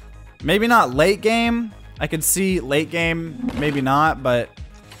 Maybe not late game. I could see late game, maybe not, but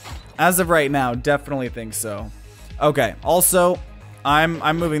as of right now, definitely think so. Okay, also,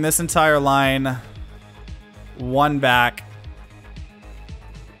 I'm moving this entire line one back.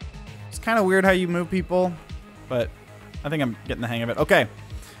 It's kind of weird how you move people, but I think I'm getting the hang of it. Okay,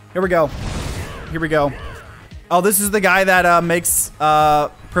 here we go. Here we go. Oh, this is the guy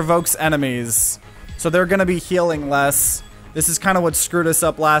that provokes enemies. So they're gonna be healing less. This is kind of what screwed us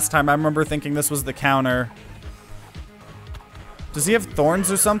up last time. I remember thinking this was the counter. Does he have thorns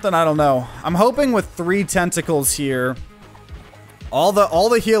or something? I don't know. I'm hoping with 3 tentacles here, all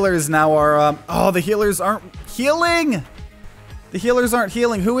the healers now are, oh, the healers aren't healing! The healers aren't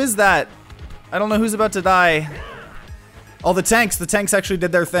healing. Who is that? I don't know who's about to die. Oh, the tanks. The tanks actually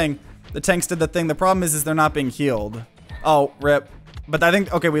did their thing. The tanks did the thing. The problem is they're not being healed. Oh, rip. But I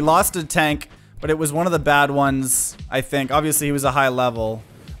think, okay, we lost a tank, but it was one of the bad ones, I think. Obviously, he was a high level.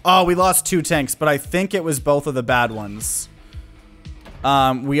 Oh, we lost 2 tanks, but I think it was both of the bad ones.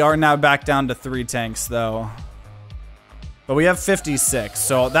 We are now back down to 3 tanks, though. But we have 56,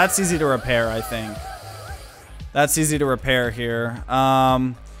 so that's easy to repair, I think. That's easy to repair here.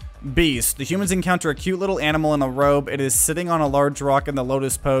 Beast. The humans encounter a cute little animal in a robe. It is sitting on a large rock in the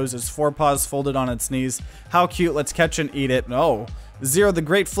lotus pose. Its 4 paws folded on its knees. How cute. Let's catch and eat it. Oh. Zero, the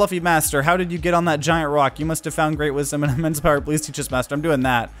great fluffy master. How did you get on that giant rock? You must have found great wisdom and immense power. Please teach us, master. I'm doing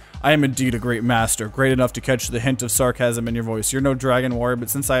that. I am indeed a great master. Great enough to catch the hint of sarcasm in your voice. You're no dragon warrior, but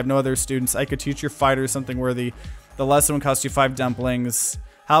since I have no other students, I could teach your fighters something worthy. The lesson would cost you 5 dumplings.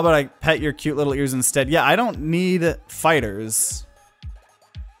 How about I pet your cute little ears instead? Yeah, I don't need fighters.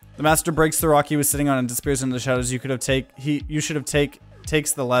 The master breaks the rock he was sitting on and disappears into the shadows. You should have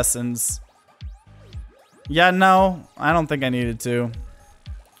takes the lessons. Yeah, no, I don't think I needed to.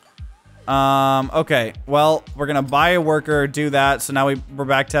 Okay, well, we're gonna buy a worker, do that, so now we're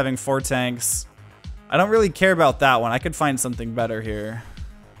back to having 4 tanks. I don't really care about that one. I could find something better here.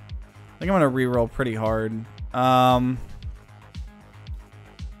 I think I'm gonna reroll pretty hard.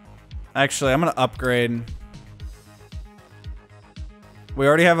 Actually, I'm gonna upgrade. We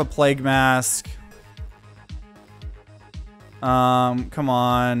already have a plague mask. Come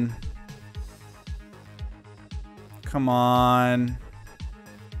on. Come on.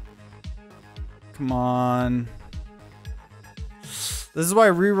 Come on. This is why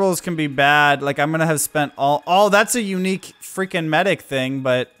rerolls can be bad. Like, I'm gonna have spent all... Oh, that's a unique freaking medic thing,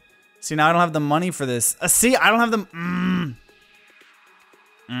 but... See, now I don't have the money for this. See, I don't have the...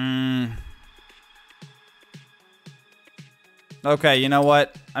 Okay, you know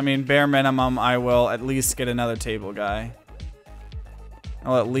what? I mean, bare minimum, I will at least get another table guy.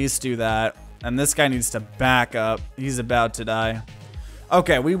 I'll at least do that. And this guy needs to back up. He's about to die.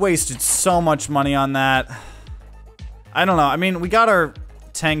 Okay, we wasted so much money on that. I don't know. I mean, we got our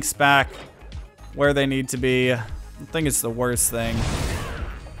tanks back where they need to be. I don't think it's the worst thing.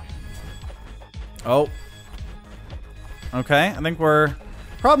 Oh. Okay, I think we're...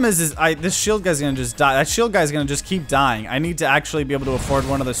 Problem is this shield guy's gonna just die. That shield guy's gonna just keep dying. I need to actually be able to afford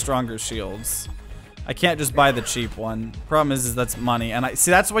one of the stronger shields. I can't just buy the cheap one. Problem is that's money. And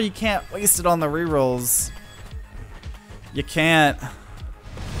see, that's why you can't waste it on the rerolls. You can't.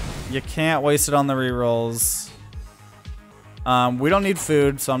 You can't waste it on the rerolls. We don't need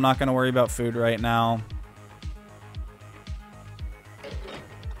food, so I'm not gonna worry about food right now.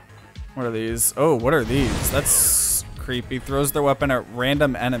 What are these? Oh, what are these? That's creepy. Throws their weapon at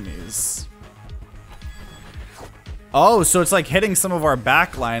random enemies. Oh, so it's like hitting some of our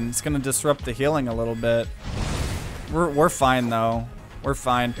backline. It's gonna disrupt the healing a little bit. We're fine though. We're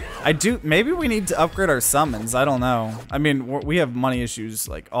fine. Maybe we need to upgrade our summons. I don't know. I mean, we have money issues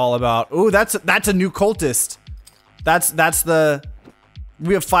like all about. Ooh, that's a new cultist.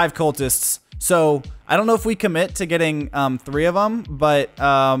 We have 5 cultists. So I don't know if we commit to getting 3 of them, but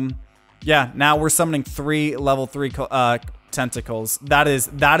yeah, now we're summoning 3 level 3 tentacles. That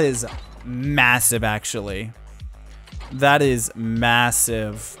is massive, actually. That is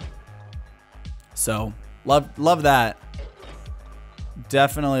massive. So love that.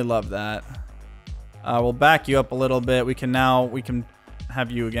 Definitely love that. We'll back you up a little bit. We can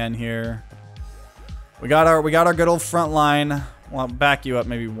have you again here. We got our good old front line. Well, I'll back you up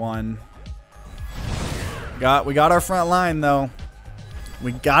maybe 1. We got our front line though.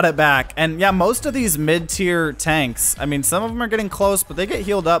 We got it back. And yeah, most of these mid-tier tanks, I mean, some of them are getting close, but they get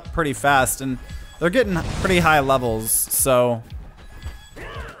healed up pretty fast, and they're getting pretty high levels, so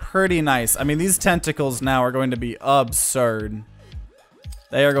pretty nice. I mean, these tentacles now are going to be absurd.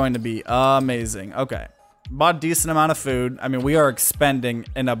 They are going to be amazing. Okay. Bought a decent amount of food. I mean, we are expending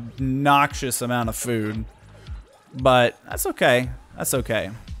an obnoxious amount of food, but that's okay. That's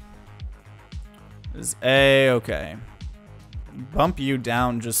okay. It's A-okay. Bump you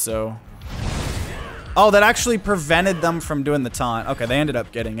down just so. Oh, that actually prevented them from doing the taunt. Okay, they ended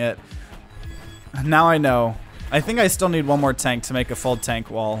up getting it. Now I know. I think I still need 1 more tank to make a full tank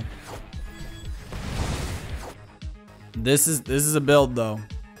wall. This is a build though.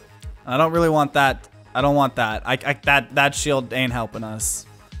 I don't really want that. I don't want that. That shield ain't helping us.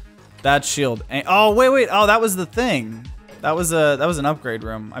 That shield ain't. Oh wait. Oh, that was the thing. That was an upgrade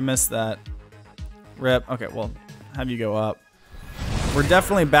room. I missed that. Rip. Okay, well, have you go up. We're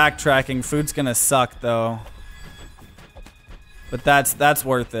definitely backtracking. Food's gonna suck though. But that's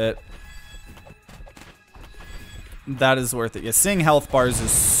worth it. That is worth it. Yeah, seeing health bars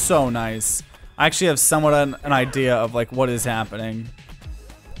is so nice. I actually have somewhat an idea of like what is happening.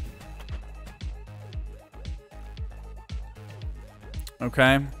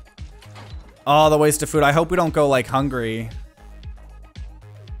 Okay. Oh, the waste of food. I hope we don't go like hungry.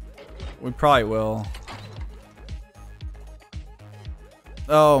 We probably will.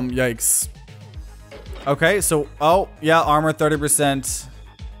 Oh, yikes. Okay, so, oh, yeah, armor 30%.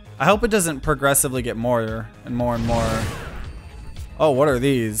 I hope it doesn't progressively get more and more and more. Oh, what are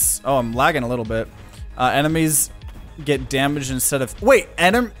these? Oh, I'm lagging a little bit. Enemies get damaged instead of... Wait,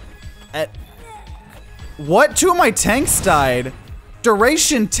 what? 2 of my tanks died.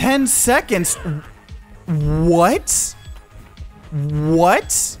 Duration 10 seconds. What?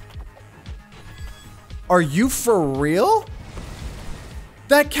 What? Are you for real?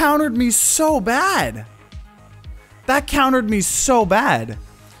 That countered me so bad. That countered me so bad.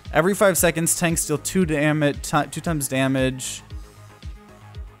 Every 5 seconds, tanks deal 2 times damage.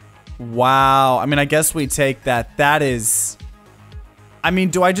 Wow. I mean, I guess we take that. That is... I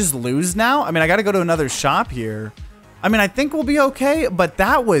mean, do I just lose now? I mean, I gotta go to another shop here. I mean, I think we'll be okay, but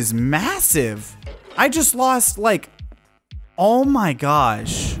that was massive. I just lost, like... Oh my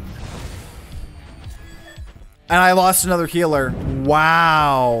gosh. And I lost another healer.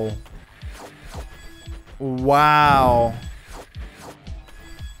 Wow. Wow.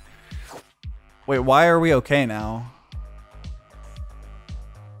 Wait, why are we okay now?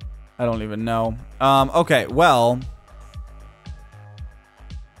 I don't even know. Okay, well.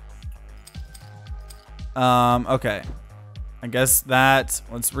 Okay. I guess that,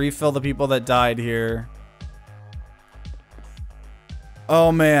 let's refill the people that died here.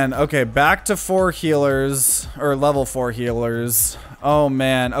 Oh man, okay, back to 4 healers, or level 4 healers. Oh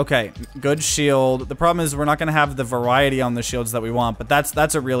man, okay, good shield. The problem is we're not gonna have the variety on the shields that we want, but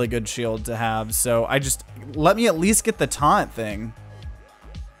that's a really good shield to have. So let me at least get the taunt thing.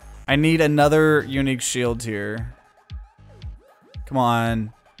 I need another unique shield here. Come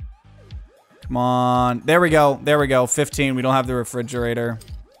on. Come on, there we go, 15, we don't have the refrigerator.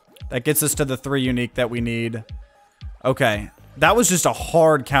 That gets us to the 3 unique that we need. Okay. That was just a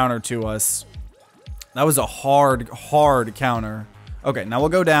hard counter to us. That was a hard counter. Okay, now we'll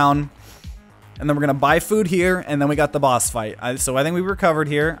go down. And then we're going to buy food here. And then we got the boss fight. So I think we recovered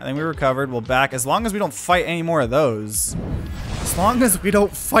here. I think we recovered. We'll back. As long as we don't fight any more of those. As long as we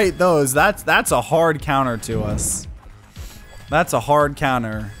don't fight those. That's a hard counter to us. That's a hard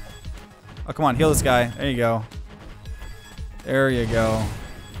counter. Oh, come on. Heal this guy. There you go. There you go.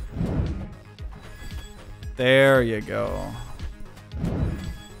 There you go.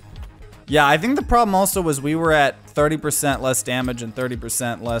 Yeah, I think the problem also was we were at 30% less damage and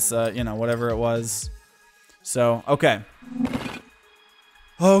 30% less, you know, whatever it was. So, okay.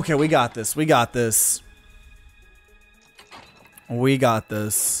 Okay, we got this. We got this. We got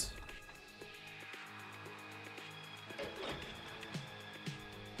this.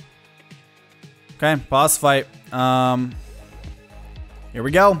 Okay, boss fight. Here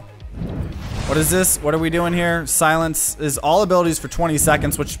we go. What is this? What are we doing here? Silence is all abilities for 20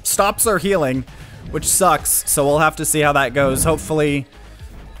 seconds, which stops our healing, which sucks. So we'll have to see how that goes. Hopefully,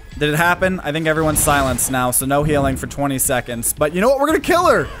 did it happen? I think everyone's silenced now, so no healing for 20 seconds. But you know what? We're gonna kill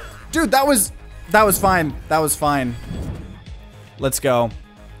her! Dude, that was fine. That was fine. Let's go.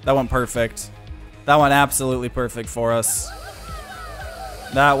 That went perfect. That went absolutely perfect for us.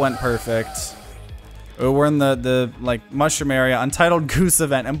 That went perfect. Oh, we're in the like mushroom area. Untitled Goose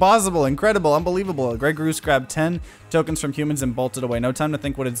event. Impossible, incredible, unbelievable. A Grey Goose grabbed 10 tokens from humans and bolted away. No time to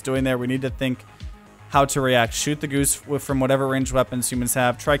think what it's doing there. We need to think how to react. Shoot the goose from whatever ranged weapons humans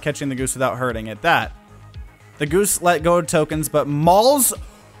have. Try catching the goose without hurting it. The goose let go of tokens, but mauls.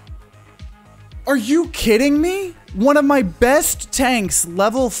 Are you kidding me? One of my best tanks,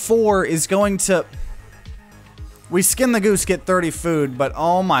 level 4, is going to... We skin the goose, get 30 food, but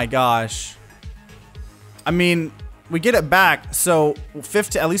oh my gosh. I mean, we get it back, so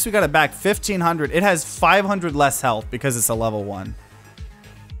at least we got it back 1,500. It has 500 less health because it's a level 1.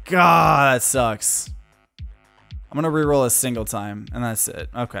 God, that sucks. I'm gonna reroll a single time, and that's it.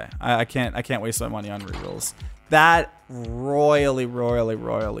 Okay, I can't waste my money on rerolls. That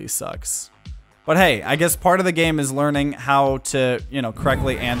royally sucks. But hey, I guess part of the game is learning how to, you know,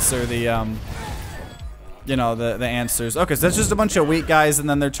 correctly answer the you know, the answers. Okay, so that's just a bunch of weak guys, and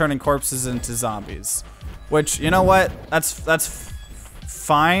then they're turning corpses into zombies. Which, you know what? That's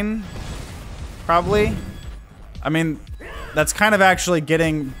fine, probably. I mean, that's kind of actually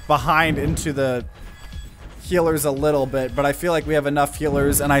getting behind into the healers a little bit, but I feel like we have enough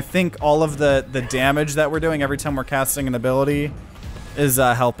healers, and I think all of the damage that we're doing every time we're casting an ability is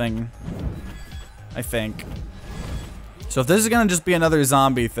helping, I think. So if this is gonna just be another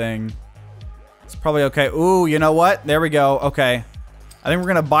zombie thing, it's probably okay. Ooh, you know what? There we go. Okay. I think we're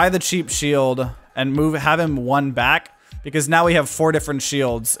gonna buy the cheap shield and have him 1 back, because now we have 4 different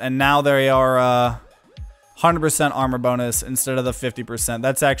shields, and now they are 100% armor bonus instead of the 50%.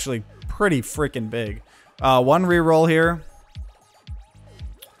 That's actually pretty freaking big. 1 reroll here.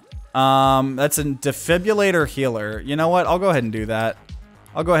 That's a defibrillator healer. You know what? I'll go ahead and do that.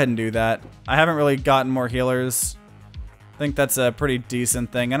 I haven't really gotten more healers. I think that's a pretty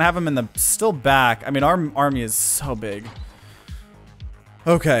decent thing. And I have them in the still back. I mean, our army is so big.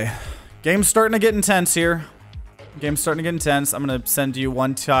 Okay. Game's starting to get intense here. I'm gonna send you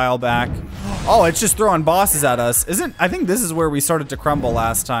 1 tile back. Oh, it's just throwing bosses at us. I think this is where we started to crumble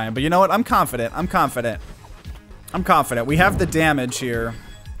last time. But you know what? I'm confident. We have the damage here.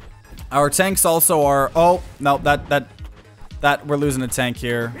 Our tanks also are... Oh, no, that we're losing a tank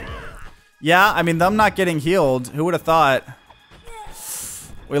here. Yeah, I mean, them not getting healed. Who would have thought?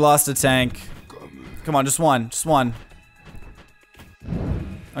 We lost a tank. Come on, just one.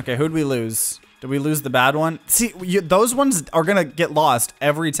 Okay, who'd we lose? Did we lose the bad one? See, those ones are gonna get lost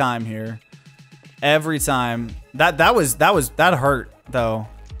every time here. Every time. That hurt though.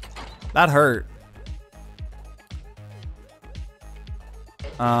 That hurt.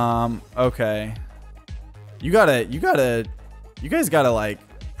 Okay. You guys gotta like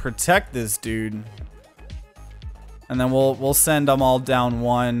protect this dude. And then we'll send them all down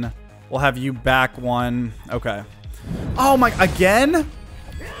 1. We'll have you back 1. Okay. Oh my, again?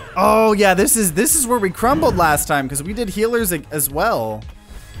 Oh yeah, this is where we crumbled last time, because we did healers as well.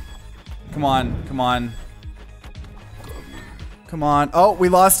 Come on. Oh, we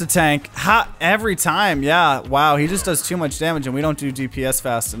lost a tank. Every time, yeah. Wow, he just does too much damage and we don't do DPS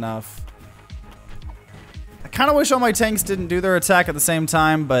fast enough. I kind of wish all my tanks didn't do their attack at the same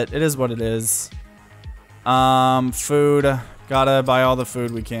time, but it is what it is. Food. Gotta buy all the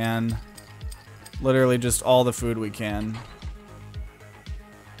food we can. Literally just all the food we can.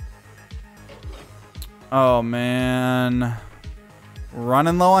 Oh, man.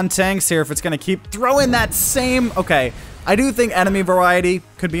 Running low on tanks here if it's going to keep throwing that same... Okay, I do think enemy variety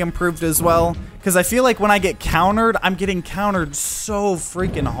could be improved as well, because I feel like when I get countered, I'm getting countered so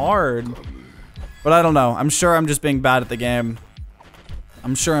freaking hard. But I don't know. I'm sure I'm just being bad at the game. I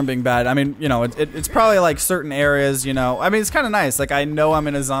mean, you know, it's probably like certain areas, you know. I mean, it's kind of nice. Like, I know I'm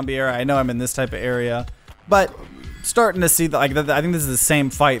in a zombie area. I know I'm in this type of area. But starting to see, I think this is the same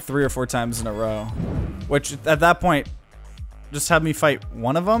fight 3 or 4 times in a row. Which, at that point, just have me fight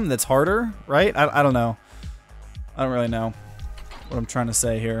one of them that's harder, right? I don't know. I don't really know what I'm trying to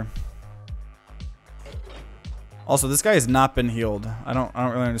say here. Also, this guy has not been healed. I don't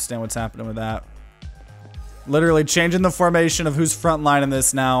really understand what's happening with that. Literally changing the formation of who's front line in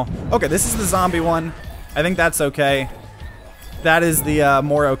this now. Okay, this is the zombie one. I think that's okay. That is the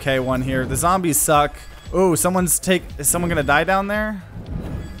more okay one here. The zombies suck. Ooh, is someone gonna die down there?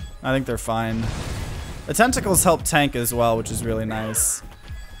 I think they're fine. The tentacles help tank as well, which is really nice.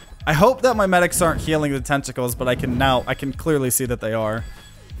 I hope that my medics aren't healing the tentacles, but I can clearly see that they are.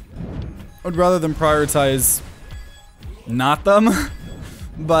 I'd rather than prioritize not them,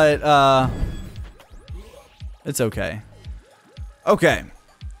 but it's okay. Okay.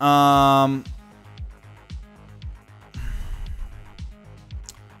 Buy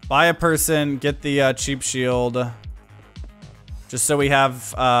a person, get the cheap shield. Just so we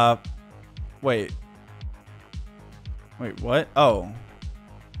have, wait, what? Oh.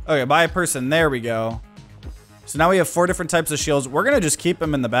 Okay, buy a person, there we go. So now we have 4 different types of shields. We're gonna just keep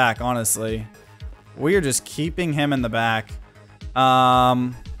him in the back, honestly. We are just keeping him in the back. You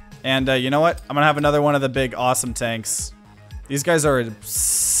know what? I'm gonna have another one of the big awesome tanks. These guys are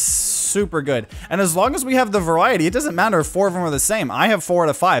super good. And as long as we have the variety, it doesn't matter if 4 of them are the same. I have 4 out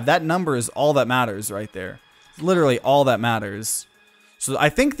of 5. That number is all that matters right there. It's literally all that matters. So I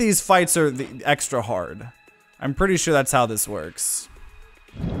think these fights are extra hard. I'm pretty sure that's how this works.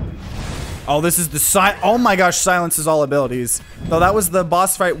 Oh, this is the oh my gosh, silences all abilities. Though that was the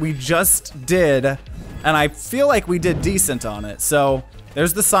boss fight we just did, and I feel like we did decent on it. So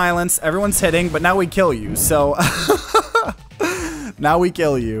there's the silence, everyone's hitting, but now we kill you. So now we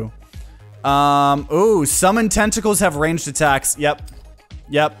kill you. Ooh, summon tentacles have ranged attacks. Yep.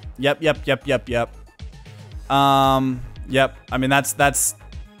 Yep. I mean, that's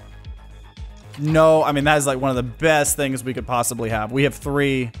no, I mean, that is like one of the best things we could possibly have. We have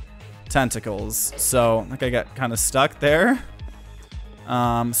 3 tentacles, so I think I got kind of stuck there.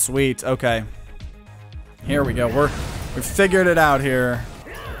 Sweet, okay. Here we go, we've figured it out here.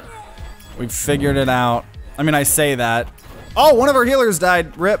 We've figured it out. I mean, I say that. Oh, one of our healers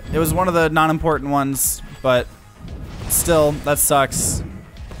died, rip. It was one of the non-important ones, but still, that sucks.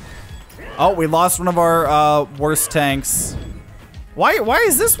 Oh, we lost one of our worst tanks. Why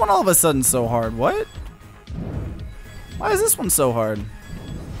is this one all of a sudden so hard? What? Why is this one so hard?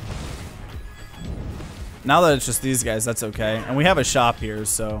 Now that it's just these guys, that's okay. And we have a shop here,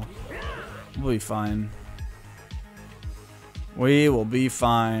 so we'll be fine. We will be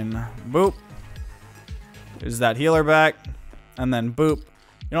fine. Boop. There's that healer back. And then boop. You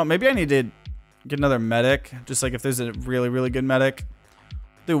know what, maybe I need to get another medic. Just like if there's a really, really good medic.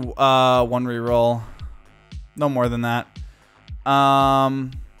 Do 1 reroll. No more than that. I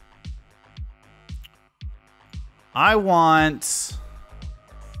want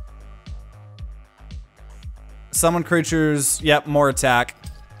summon creatures. Yep, more attack.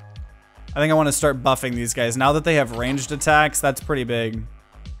 I think I want to start buffing these guys. Now that they have ranged attacks, that's pretty big.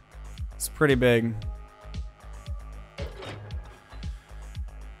 It's pretty big.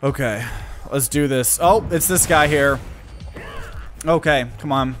 Okay, let's do this. Oh, it's this guy here. Okay,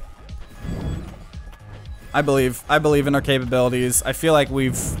 come on. I believe in our capabilities. I feel like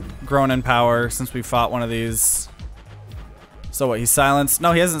we've grown in power since we fought one of these. So what, he's silenced?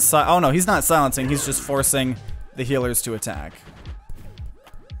 No, he hasn't oh no, he's not silencing, he's just forcing the healers to attack.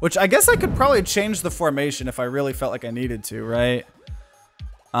 Which I guess I could probably change the formation if I really felt like I needed to, right?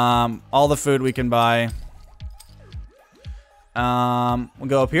 All the food we can buy. We'll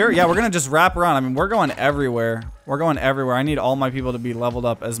go up here. Yeah, we're gonna just wrap around. I mean, we're going everywhere. We're going everywhere. I need all my people to be leveled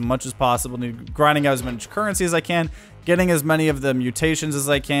up as much as possible. Need grinding out as much currency as I can. Getting as many of the mutations as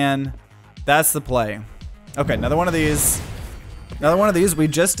I can. That's the play. Okay, another one of these. Another one of these. We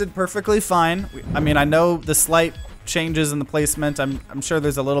just did perfectly fine. I mean, I know the slight changes in the placement. I'm sure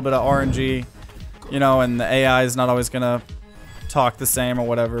there's a little bit of RNG, you know, and the AI is not always gonna talk the same or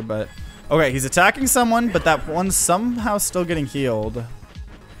whatever, but okay, he's attacking someone, but that one's somehow still getting healed.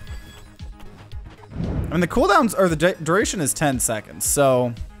 I mean, the cooldowns, or the duration is 10 seconds,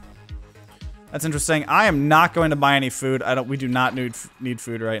 so that's interesting. I am not going to buy any food. We do not need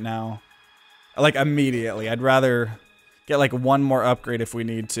food right now. Like, immediately. I'd rather get, like, 1 more upgrade if we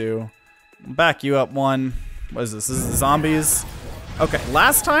need to. Back you up 1. What is this? This is the zombies? Okay,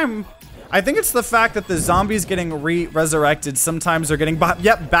 last time, I think it's the fact that the zombies getting resurrected sometimes are getting,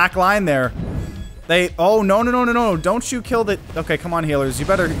 yep, back line there. Oh, no, don't you kill the, okay, come on, healers. You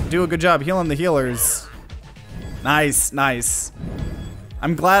better do a good job healing the healers. Nice, nice.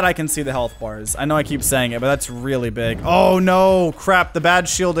 I'm glad I can see the health bars. I know I keep saying it, but that's really big. Oh, no, crap, the bad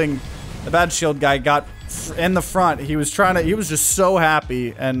shield guy got in the front. He was just so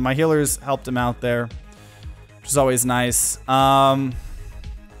happy, and my healers helped him out there, which is always nice.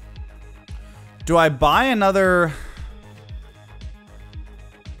 Do I buy another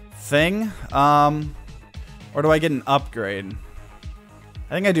thing? Or do I get an upgrade?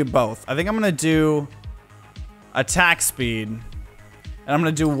 I think I do both. I think I'm gonna do attack speed, and I'm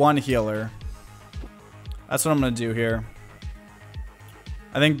gonna do 1 healer. That's what I'm gonna do here.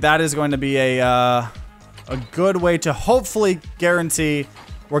 I think that is going to be a good way to hopefully guarantee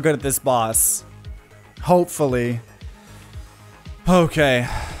we're good at this boss. Hopefully. Okay.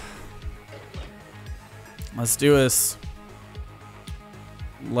 Let's do this.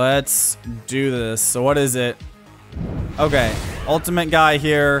 Let's do this. So what is it? Okay. Ultimate guy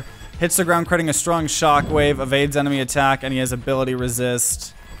here. Hits the ground, creating a strong shockwave. Evades enemy attack, and he has ability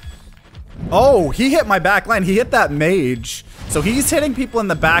resist. Oh, he hit my back line. He hit that mage. So he's hitting people in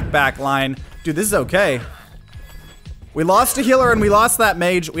the back line. Dude, this is okay. We lost a healer and we lost that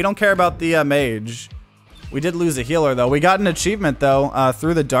mage. We don't care about the mage. We did lose a healer though. We got an achievement though,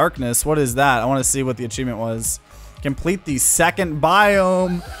 through the darkness. What is that? I want to see what the achievement was. Complete the second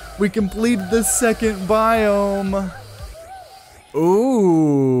biome. We completed the second biome.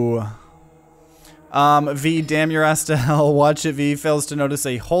 Ooh. V, damn your ass to hell. Watch it, V. Fails to notice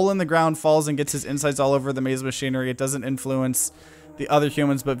a hole in the ground, falls and gets his insides all over the maze machinery. It doesn't influence the other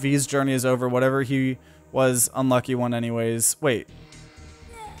humans, but V's journey is over. Whatever he was, unlucky one anyways. Wait.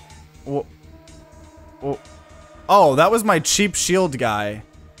 Oh, that was my cheap shield guy.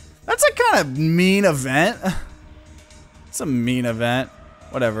 That's a kind of mean event. It's a mean event.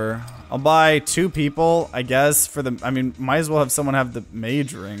 Whatever. I'll buy 2 people, I guess, for the... I mean, might as well have someone have the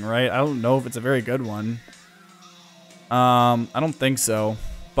mage ring, right? I don't know if it's a very good one. I don't think so.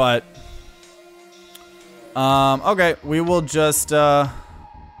 But... okay, we will just, Or,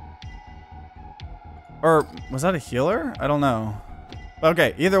 was that a healer? I don't know.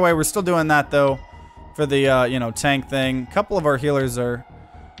 Okay, either way, we're still doing that, though, for the, you know, tank thing. A couple of our healers are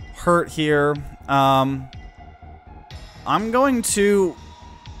hurt here. I'm going to...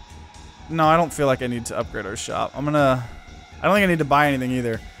 No, I don't feel like I need to upgrade our shop. I don't think I need to buy anything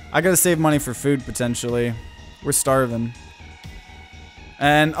either. I gotta save money for food, potentially. We're starving.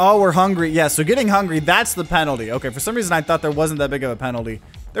 And, oh, we're hungry. Yeah, so getting hungry, that's the penalty. Okay, for some reason I thought there wasn't that big of a penalty.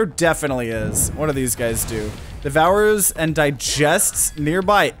 There definitely is. What do these guys do? Devours and digests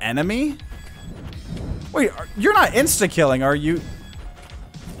nearby enemy? Wait, you're not insta-killing, are you?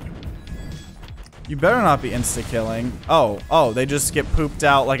 You better not be insta-killing. Oh, they just get pooped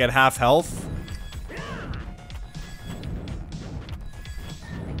out like at half health?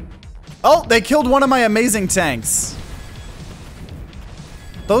 Oh, they killed one of my amazing tanks.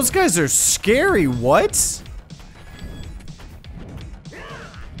 Those guys are scary, what?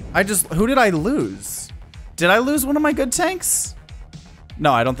 Who did I lose? Did I lose one of my good tanks?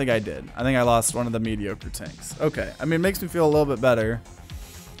 No, I don't think I did. I think I lost one of the mediocre tanks. Okay, I mean, it makes me feel a little bit better.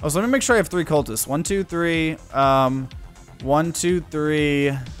 Oh, so let me make sure I have 3 cultists. 1, 2, 3. 1, 2, 3.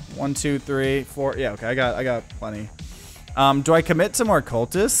 1, 2, 3, 4. Yeah, okay, I got plenty. Do I commit to more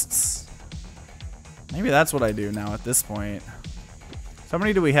cultists? Maybe that's what I do now at this point. So how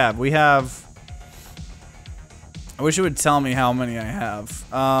many do we have? We have... I wish it would tell me how many I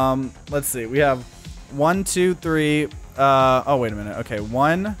have. Let's see. We have 1, 2, 3. Oh, wait a minute. Okay,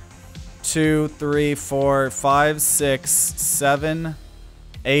 1, 2, 3, 4, 5, 6, 7...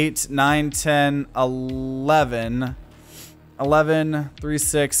 8, 9, 10, 11. 11, 3,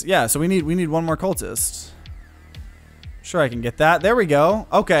 6. Yeah, so we need one more cultist. Sure, I can get that. There we go.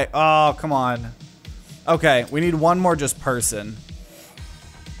 Okay. Oh, come on. Okay, we need one more just person.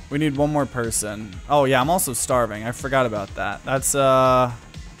 We need one more person. Oh, yeah, I'm also starving. I forgot about that. That's not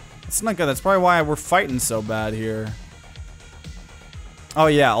good. That's probably why we're fighting so bad here. Oh,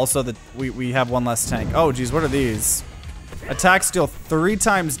 yeah, also we have one less tank. Oh, geez, what are these? Attacks deal 3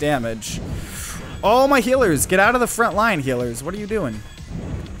 times damage. Oh, my healers. Get out of the front line, healers. What are you doing?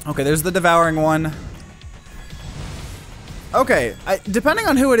 Okay, there's the devouring one. Okay, depending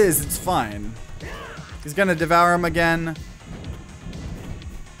on who it is, it's fine. He's gonna devour him again.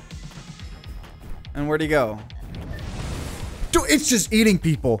 And where'd he go? Dude, it's just eating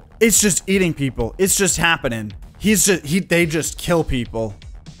people. It's just eating people. It's just happening. They just kill people.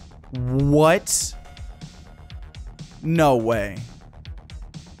 What? No way.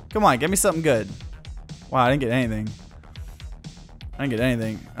 Come on, get me something good. Wow, I didn't get anything.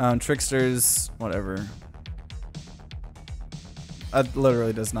 Tricksters, whatever. That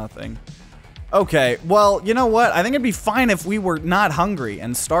literally does nothing. Okay, well, you know what? I think it'd be fine if we were not hungry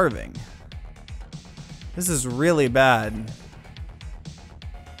and starving. This is really bad.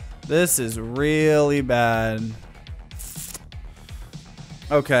 This is really bad.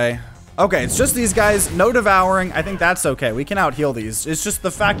 Okay. Okay, it's just these guys, no devouring. I think that's okay. We can out-heal these. It's just the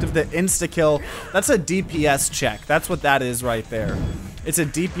fact of the insta-kill. That's a DPS check. That's what that is right there. It's a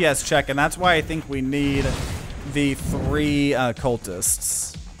DPS check, and that's why I think we need the 3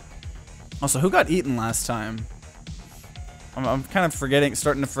 cultists. Also, who got eaten last time? I'm kind of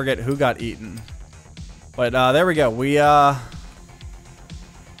starting to forget who got eaten. But there we go. We I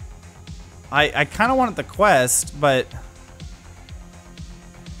kind of wanted the quest, but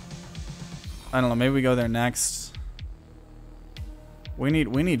I don't know. Maybe we go there next. We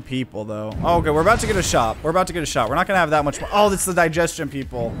need people though. Oh, okay, we're about to get a shop. We're about to get a shop. We're not gonna have that much. Oh, that's the digestion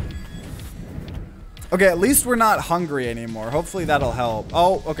people. Okay, at least we're not hungry anymore. Hopefully that'll help.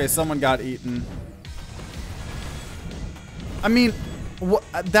 Oh, okay, someone got eaten. I mean,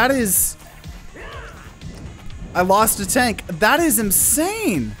 that is... I lost a tank. That is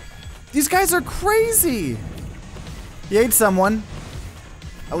insane. These guys are crazy. He ate someone.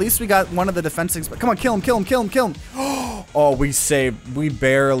 At least we got one of the defensive... Come on, kill him, kill him, kill him, kill him. Oh, we saved. We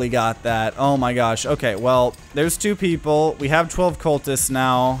barely got that. Oh my gosh. Okay, well, there's 2 people. We have 12 cultists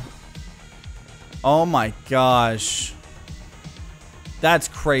now. Oh my gosh. That's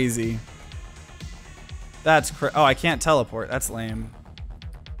crazy. That's oh, I can't teleport. That's lame.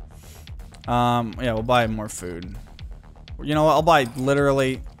 Yeah, we'll buy more food. You know what? I'll buy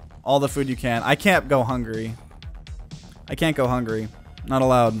literally all the food you can. I can't go hungry. I can't go hungry. Not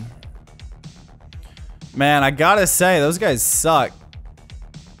allowed. Man, I gotta say, those guys suck.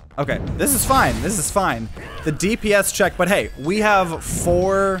 Okay, this is fine. This is fine. The DPS check, but hey, we have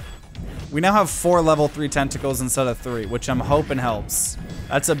 4... We now have 4 level 3 tentacles instead of 3, which I'm hoping helps.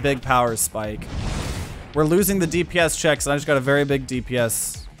 That's a big power spike. We're losing the DPS checks, and I just got a very big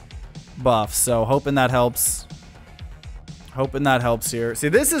DPS buff, so hoping that helps. Hoping that helps here. See,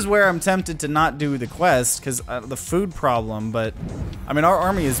 this is where I'm tempted to not do the quest, because the food problem, but... I mean, our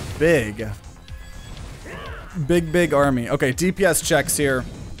army is big. Big army. Okay, DPS checks here.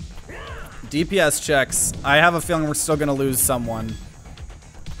 DPS checks. I have a feeling we're still going to lose someone.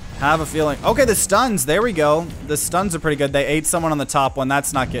 Have a feeling. Okay, the stuns. There we go. The stuns are pretty good. They ate someone on the top one.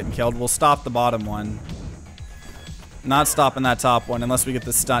 That's not getting killed. We'll stop the bottom one. Not stopping that top one unless we get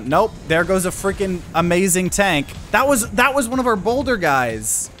the stun. Nope. There goes a freaking amazing tank. That was one of our boulder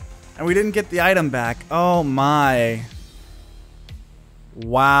guys. And we didn't get the item back. Oh my.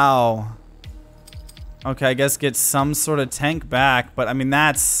 Wow. Okay, I guess get some sort of tank back, but I mean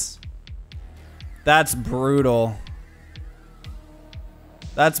that's brutal.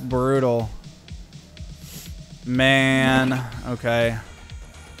 That's brutal. Man, okay.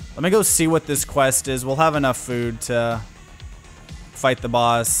 Let me go see what this quest is. We'll have enough food to fight the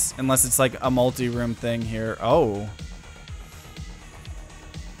boss, unless it's like a multi-room thing here. Oh.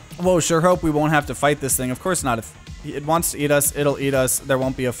 Whoa, sure hope we won't have to fight this thing. Of course not. If it wants to eat us, it'll eat us. There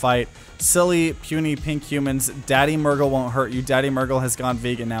won't be a fight. Silly, puny, pink humans. Daddy Murgle won't hurt you. Daddy Murgle has gone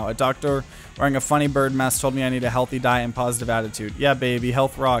vegan now. A doctor wearing a funny bird mask told me I need a healthy diet and positive attitude. Yeah, baby.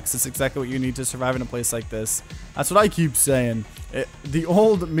 Health rocks. It's exactly what you need to survive in a place like this. That's what I keep saying. The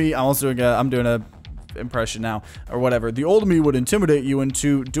old me... I'm doing a impression now, or whatever. The old me would intimidate you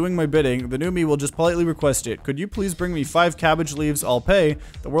into doing my bidding. The new me will just politely request it. Could you please bring me 5 cabbage leaves? I'll pay.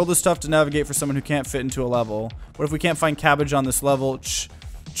 The world is tough to navigate for someone who can't fit into a level. What if we can't find cabbage on this level?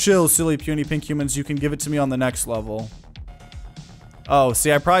 Chill, silly, puny, pink humans. You can give it to me on the next level. Oh,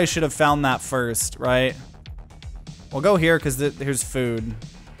 see, I probably should have found that first, right? We'll go here because here's food.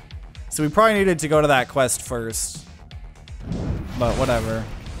 So we probably needed to go to that quest first. But whatever.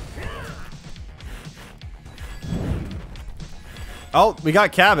 Oh, we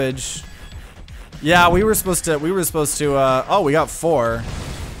got cabbage. Yeah, we were supposed to, oh, we got 4.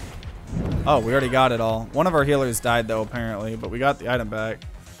 Oh, we already got it all. One of our healers died though, apparently, but we got the item back.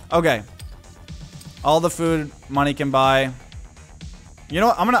 Okay. All the food money can buy. You know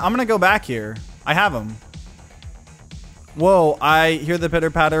what? I'm gonna go back here. I have them. Whoa, I hear the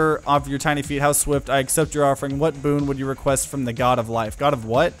pitter patter of your tiny feet. How swift. I accept your offering. What boon would you request from the god of life? God of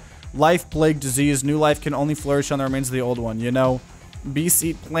what? Life, plague, disease. New life can only flourish on the remains of the old one. You know, beasts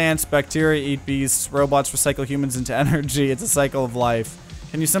eat plants, bacteria eat beasts, robots recycle humans into energy. It's a cycle of life.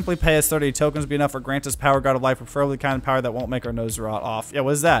 Can you simply pay us 30 tokens be enough or grant us power, god of life, preferably the kind of power that won't make our nose rot off? Yeah,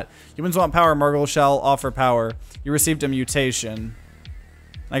 what is that? Humans want power, Murgle shall offer power. You received a mutation.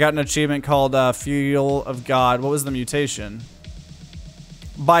 I got an achievement called Fuel of God. What was the mutation?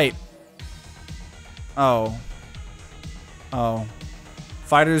 Bite. Oh. Oh.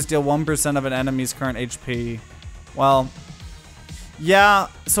 Fighters deal 1% of an enemy's current HP. Well, yeah,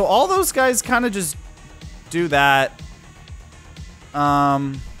 so all those guys kind of just do that.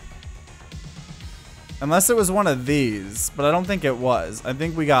 Unless it was one of these, but I don't think it was. I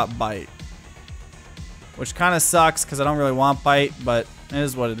think we got Bite. Which kind of sucks because I don't really want Bite, but it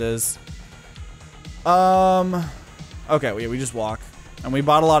is what it is. Okay, we just walk. And we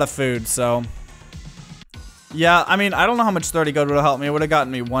bought a lot of food, so... Yeah, I mean, I don't know how much 30 gold would have helped me. It would have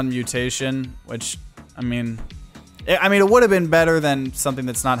gotten me 1 mutation, which, I mean, it would have been better than something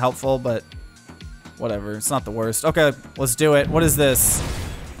that's not helpful, but whatever. It's not the worst. Okay, let's do it. What is this?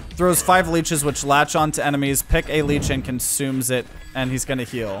 Throws 5 leeches which latch onto enemies. Pick a leech and consumes it, and he's gonna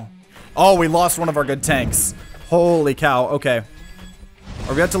heal. Oh, we lost one of our good tanks. Holy cow. Okay.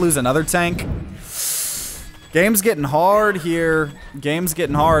 Are we about to lose another tank? Game's getting hard here. Game's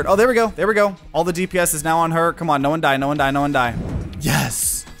getting hard. Oh, there we go. There we go. All the DPS is now on her. Come on, no one die, no one die, no one die.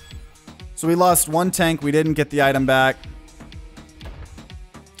 Yes. So we lost one tank. We didn't get the item back.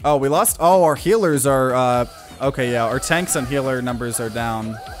 Oh, we lost. Oh, our healers are, okay, yeah. Our tanks and healer numbers are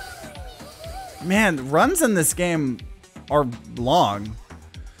down. Man, runs in this game are long.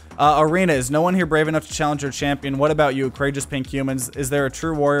 Arena, is no one here brave enough to challenge your champion? What about you, courageous pink humans? Is there a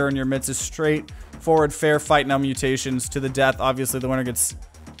true warrior in your midst? A straightforward, fair fight, no mutations to the death. Obviously, the winner gets...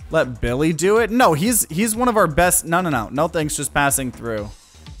 Let Billy do it? No, he's one of our best... No, no, no. No thanks, just passing through.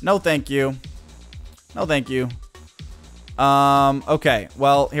 No, thank you. No, thank you. Okay.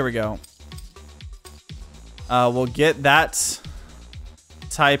 Well, here we go. We'll get that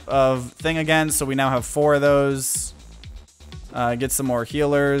type of thing again. So we now have 4 of those. Get some more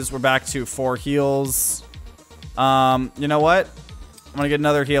healers. We're back to 4 heals. You know what? I'm gonna get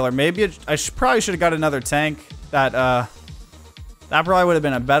another healer. Maybe I probably should have got another tank. That probably would have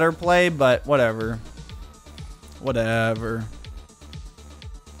been a better play, but whatever. Whatever.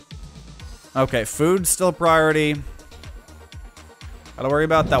 Okay, food's still a priority. Gotta worry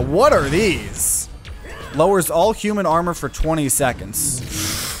about that. What are these? Lowers all human armor for 20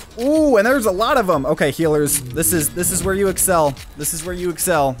 seconds. Ooh, and there's a lot of them. Okay, healers, this is where you excel. This is where you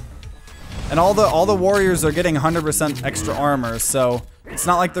excel. And all the warriors are getting 100% extra armor, so it's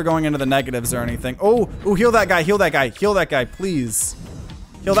not like they're going into the negatives or anything. Oh, ooh, heal that guy, heal that guy, heal that guy, please.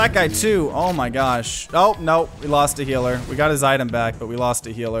 Heal that guy too. Oh my gosh. Oh, no, we lost a healer. We got his item back, but we lost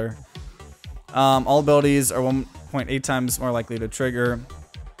a healer. All abilities are 1.8 times more likely to trigger.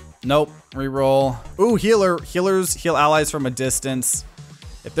 Nope, reroll. Ooh, healers heal allies from a distance.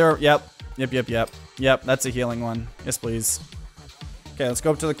 If they're, yep, that's a healing one. Yes, please. Okay, let's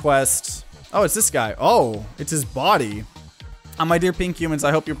go up to the quest. Oh, it's this guy. Oh, it's his body. My dear pink humans,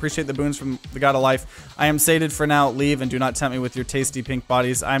 I hope you appreciate the boons from the god of life. I am sated for now. Leave and do not tempt me with your tasty pink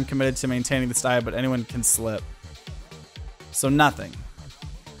bodies. I am committed to maintaining this diet, but anyone can slip. So nothing.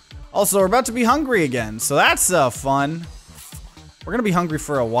 Also, we're about to be hungry again, so that's fun. We're gonna be hungry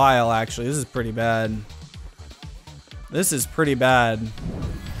for a while, actually. This is pretty bad. This is pretty bad.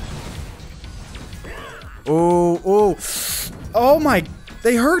 Ooh, ooh. Oh my,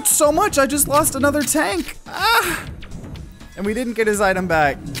 they hurt so much. I just lost another tank. Ah! And we didn't get his item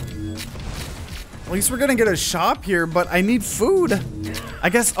back. At least we're gonna get a shop here, but I need food. I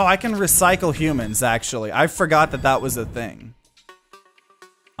guess, oh, I can recycle humans, actually. I forgot that that was a thing.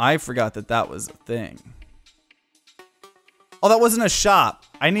 I forgot that that was a thing. Oh, that wasn't a shop.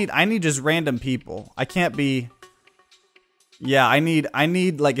 I need just random people. I can't be... Yeah, I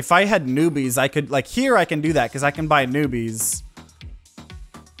need, like, if I had newbies, I could, like, here I can do that, because I can buy newbies.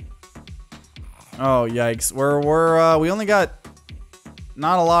 Oh, yikes. We only got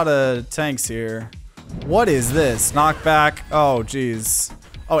not a lot of tanks here. What is this? Knockback. Oh, jeez.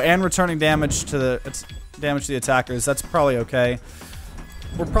 Oh, and returning damage to the attackers. That's probably okay.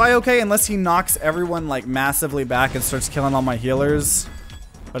 We're probably okay unless he knocks everyone, like, massively back and starts killing all my healers.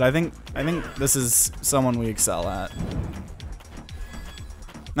 But I think this is someone we excel at.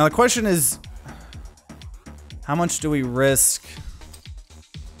 Now the question is, how much do we risk?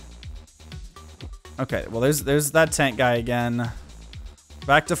 Okay, well there's that tank guy again.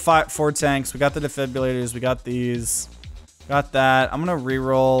 Back to 4 tanks. We got the defibrillators. We got these. Got that. I'm gonna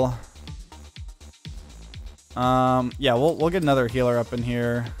reroll. Yeah, we'll get another healer up in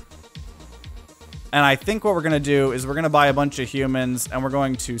here. And I think what we're gonna do is we're gonna buy a bunch of humans and we're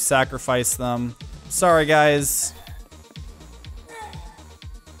going to sacrifice them. Sorry guys.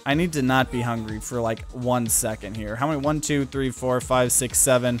 I need to not be hungry for like 1 second here. How many? 1, 2, 3, 4, 5, 6,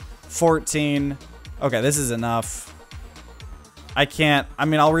 7, 14. Okay, this is enough. I can't. I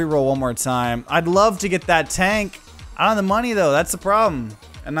mean, I'll reroll one more time. I'd love to get that tank. I don't have the money though. That's the problem.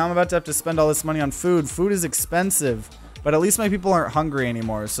 And now I'm about to have to spend all this money on food. Food is expensive, but at least my people aren't hungry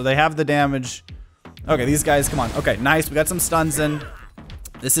anymore. So they have the damage. Okay, these guys, come on. Okay, nice. We got some stuns in.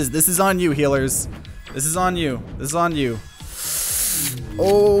 This is on you, healers. This is on you. This is on you.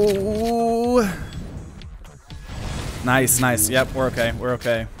 Oh. Nice, nice. Yep, we're okay. We're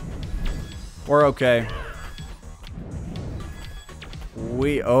okay. We're okay.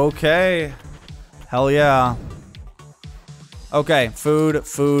 We okay. Hell yeah. Okay, food,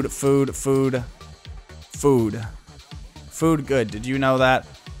 food, food, food, food. Food good. Did you know that?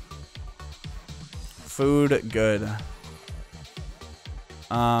 Food good.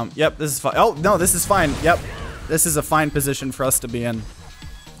 Yep, this is fine. Oh, no, this is fine. Yep. This is a fine position for us to be in.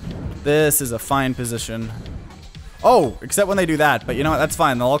 This is a fine position. Oh, except when they do that. But you know what? That's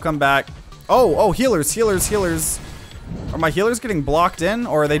fine. They'll all come back. Oh, healers, healers, healers. Are my healers getting blocked in?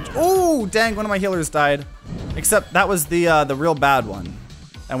 Or are they... Oh, dang, one of my healers died. Except that was the real bad one.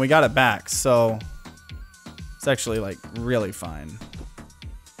 And we got it back, so... It's actually, like, really fine.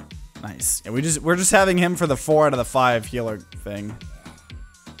 Nice. Yeah, we're just having him for the 4 out of the 5 healer thing.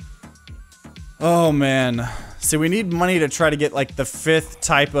 Oh, man. See, we need money to try to get, like, the 5th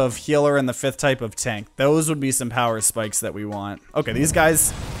type of healer and the 5th type of tank. Those would be some power spikes that we want. Okay, these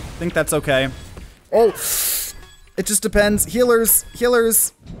guys, I think that's okay. Oh, it just depends. Healers,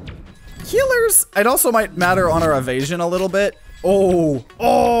 healers, healers. It also might matter on our evasion a little bit.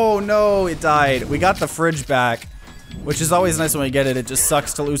 Oh, no, it died. We got the fridge back, which is always nice when we get it. It just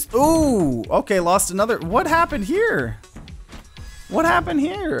sucks to lose. Ooh, okay, lost another. What happened here? What happened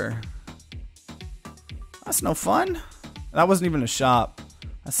here? That's no fun. That wasn't even a shop.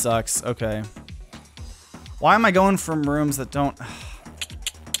 That sucks. Okay. Why am I going from rooms that don't...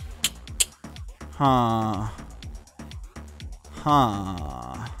 Huh.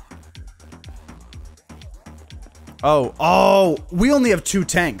 Oh, we only have 2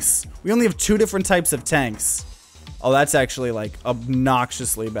 tanks. We only have 2 different types of tanks. Oh, that's actually, like,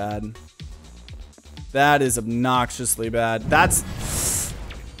 obnoxiously bad. That is obnoxiously bad. That's...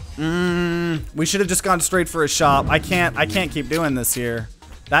 we should have just gone straight for a shop. I can't keep doing this here.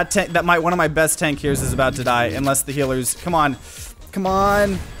 One of my best tank healers is about to die, unless the healers... Come on. Come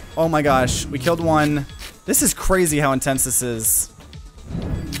on. Oh my gosh. We killed one. This is crazy how intense this is.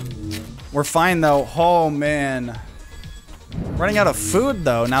 We're fine, though. Oh, man. Running out of food,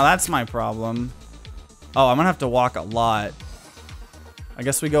 though. Now that's my problem. Oh, I'm gonna have to walk a lot. I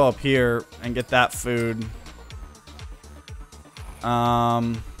guess we go up here and get that food.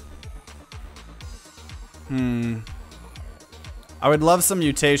 I would love some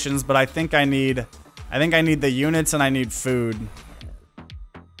mutations, but I think I need the units and I need food.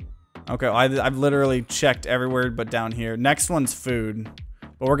 Okay, I've literally checked everywhere but down here. Next one's food.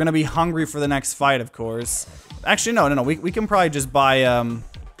 But we're gonna be hungry for the next fight, of course. Actually, no. We can probably just buy,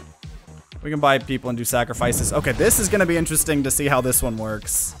 we can buy people and do sacrifices. Okay, this is gonna be interesting to see how this one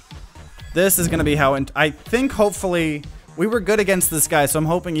works. This is gonna be how, I think hopefully, we were good against this guy, so I'm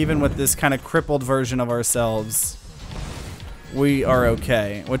hoping even with this kind of crippled version of ourselves, we are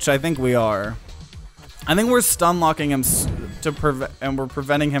okay, which I think we are. I think we're stun locking him and we're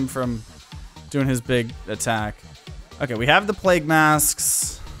preventing him from doing his big attack. Okay, we have the plague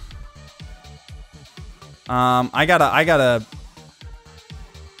masks. I gotta.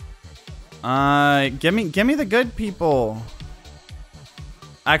 Give me the good people.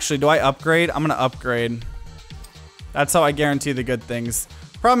 Actually, do I upgrade? I'm gonna upgrade. That's how I guarantee the good things.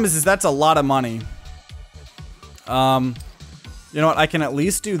 Problem is that's a lot of money. You know what? I can at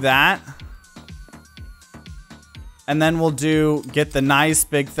least do that. And then we'll get the nice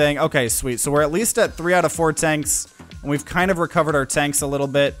big thing. Okay, sweet. So we're at least at 3 out of 4 tanks. And we've kind of recovered our tanks a little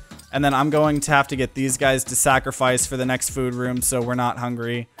bit. And then I'm going to have to get these guys to sacrifice for the next food room so we're not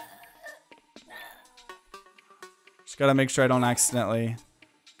hungry. Just gotta make sure I don't accidentally...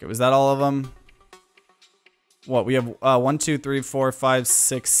 Okay, was that all of them? What, we have 1, 2, 3, 4, 5,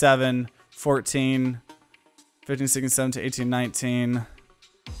 6, 7, 14, 15, 16, 17, 18, 19.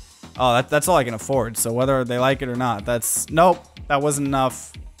 Oh, that's all I can afford. So whether they like it or not, that's... Nope, that wasn't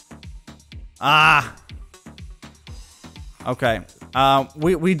enough. Ah! Okay.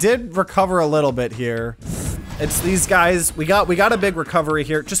 We did recover a little bit here. It's these guys. We got a big recovery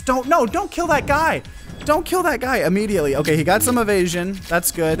here. Just don't kill that guy. Don't kill that guy immediately. Okay, he got some evasion.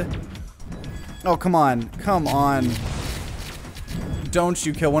 That's good. Oh, come on. Come on. Don't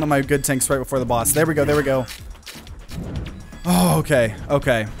you kill one of my good tanks right before the boss. There we go. There we go. Oh, okay.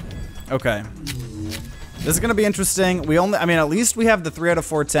 Okay. Okay. This is gonna be interesting. I mean, at least we have the 3 out of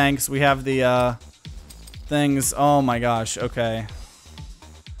 4 tanks. We have the, things. Oh my gosh. Okay.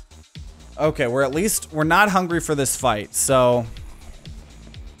 Okay, we're not hungry for this fight, so...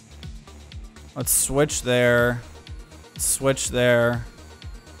 Let's switch there. Switch there.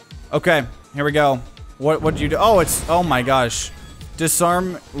 Okay, here we go. What do you do? Oh my gosh.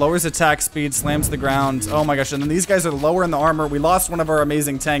 Disarm, lowers attack speed, slams the ground. Oh my gosh, and then these guys are lower in the armor. We lost one of our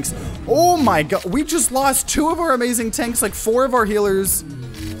amazing tanks. Oh my god, we just lost 2 of our amazing tanks, like 4 of our healers.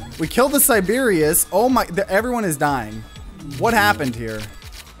 We killed the Siberius. Oh my, everyone is dying. What happened here?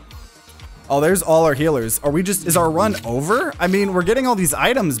 Oh, there's all our healers. Is our run over? I mean, we're getting all these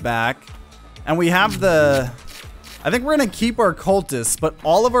items back. And we have I think we're gonna keep our cultists, but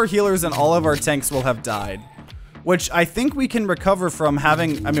all of our healers and all of our tanks will have died. Which I think we can recover from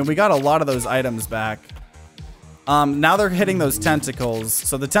having, I mean, we got a lot of those items back. Now they're hitting those tentacles.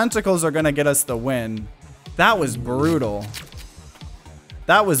 So the tentacles are gonna get us the win. That was brutal.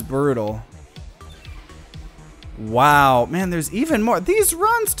 That was brutal. Wow, man, there's even more. These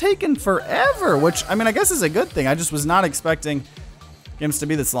runs taken forever, which, I mean, I guess is a good thing. I just was not expecting games to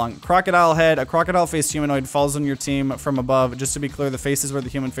be this long. Crocodile head, a crocodile-faced humanoid falls on your team from above. Just to be clear, the face is where the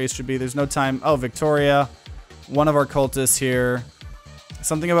human face should be. There's no time. Oh, Victoria, one of our cultists here.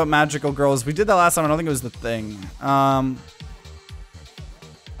 Something about magical girls. We did that last time. I don't think it was the thing. I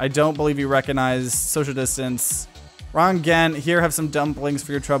don't believe you recognize social distance. Wrong again. Here, have some dumplings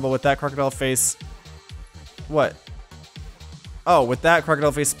for your trouble with that crocodile face. What? Oh, with that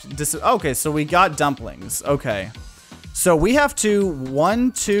crocodile face. Okay, so we got dumplings. Okay. So we have to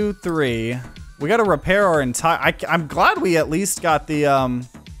 1, 2, 3. We got to repair our entire. I'm glad we at least got the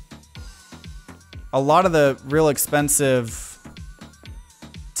a lot of the real expensive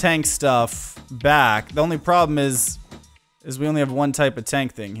tank stuff back. The only problem is we only have one type of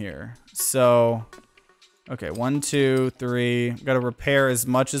tank thing here. So okay, 1, 2, 3. Got to repair as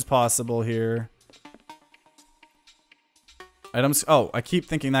much as possible here. Items. Oh, I keep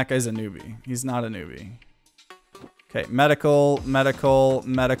thinking that guy's a newbie. He's not a newbie. Okay, medical, medical,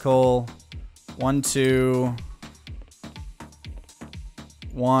 medical. 1, 2.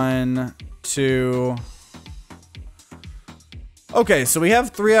 1, 2. Okay, so we have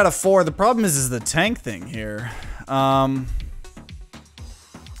 3 out of 4. The problem is the tank thing here.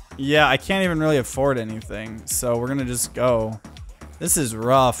 Yeah, I can't even really afford anything, so we're gonna just go. This is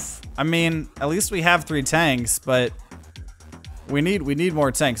rough. I mean, at least we have 3 tanks, but we need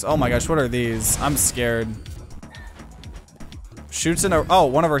more tanks. Oh my gosh, what are these? I'm scared. Shoots in a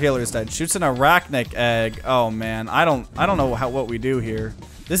one of our healers died. Shoots an arachnic egg. Oh man, I don't know what we do here.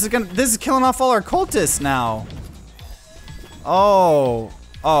 This is killing off all our cultists now. Oh,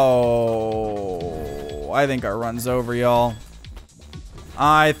 I think our run's over, y'all.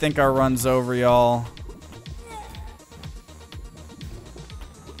 I think our run's over, y'all.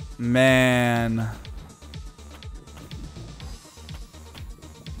 Man.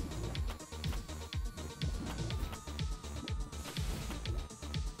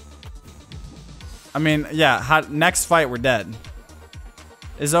 I mean, yeah, next fight we're dead.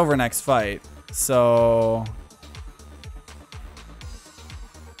 It's over next fight. So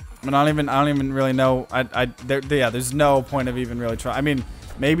I mean, I don't even really know. Yeah, there's no point of even really trying. I mean,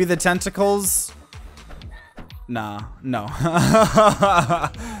 maybe the tentacles. Nah, no.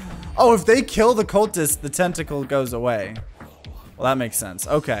 Oh, if they kill the cultist, the tentacle goes away. Well, that makes sense.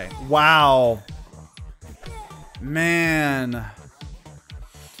 Okay. Wow. Man.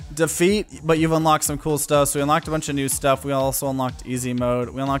 Defeat, but you've unlocked some cool stuff. So we unlocked a bunch of new stuff. We also unlocked easy mode.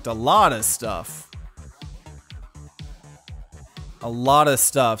 We unlocked a lot of stuff. A lot of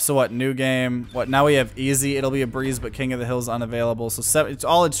stuff. So what, new game? What, now we have easy. It'll be a breeze, but King of the Hills unavailable. So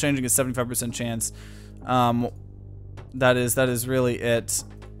all it's changing is 75% chance. That is really it.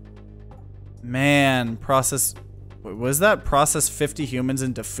 Man, was that process 50 humans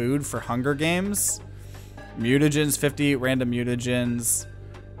into food for Hunger Games? Mutagens, 50 random mutagens.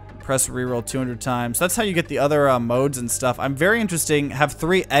 Press reroll 200 times. That's how you get the other modes and stuff. I'm very interesting. Have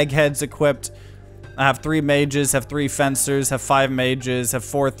 3 eggheads equipped. I have 3 mages, have 3 fencers, have 5 mages, have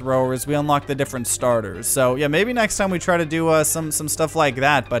 4 throwers. We unlock the different starters. So yeah, maybe next time we try to do some stuff like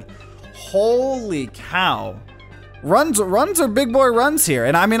that. But holy cow. Runs are big boy runs here.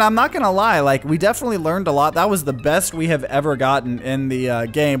 And I mean, I'm not gonna lie, like, we definitely learned a lot. That was the best we have ever gotten in the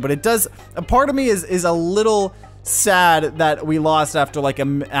game. But it does, a part of me is a little sad that we lost after like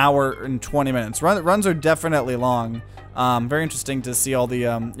an hour and 20 minutes. Runs are definitely long. Very interesting to see all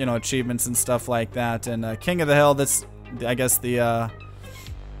the you know, achievements and stuff like that. And King of the Hill, that's I guess the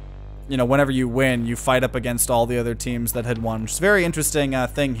you know, whenever you win, you fight up against all the other teams that had won, which is a very interesting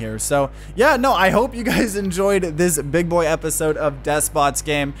thing here. So yeah, no, I hope you guys enjoyed this big boy episode of Despot's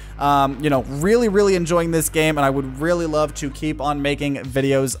Game. You know, really enjoying this game, and I would really love to keep on making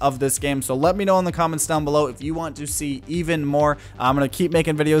videos of this game. So let me know in the comments down below if you want to see even more. I'm gonna keep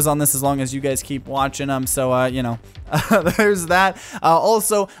making videos on this as long as you guys keep watching them. So you know, there's that.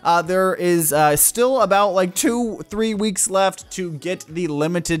 Also, there is still about like 2-3 weeks left to get the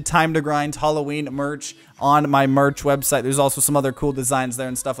limited TimeToGrind Halloween merch on my merch website. There's also some other cool designs there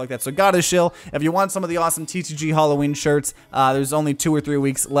and stuff like that. So gotta shill. If you want some of the awesome TTG Halloween shirts, there's only 2 or 3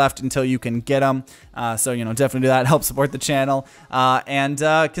 weeks left until you can get them. So, you know, definitely do that. Help support the channel. And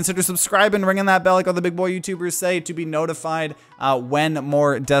consider subscribing, ringing that bell like all the big boy YouTubers say, to be notified when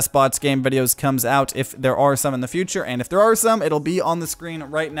more Despots Game videos comes out, if there are some in the future. And if there are some, it'll be on the screen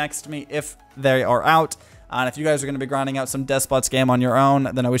right next to me if they are out. And if you guys are going to be grinding out some Despots Game on your own,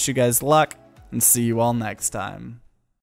 then I wish you guys luck, and see you all next time.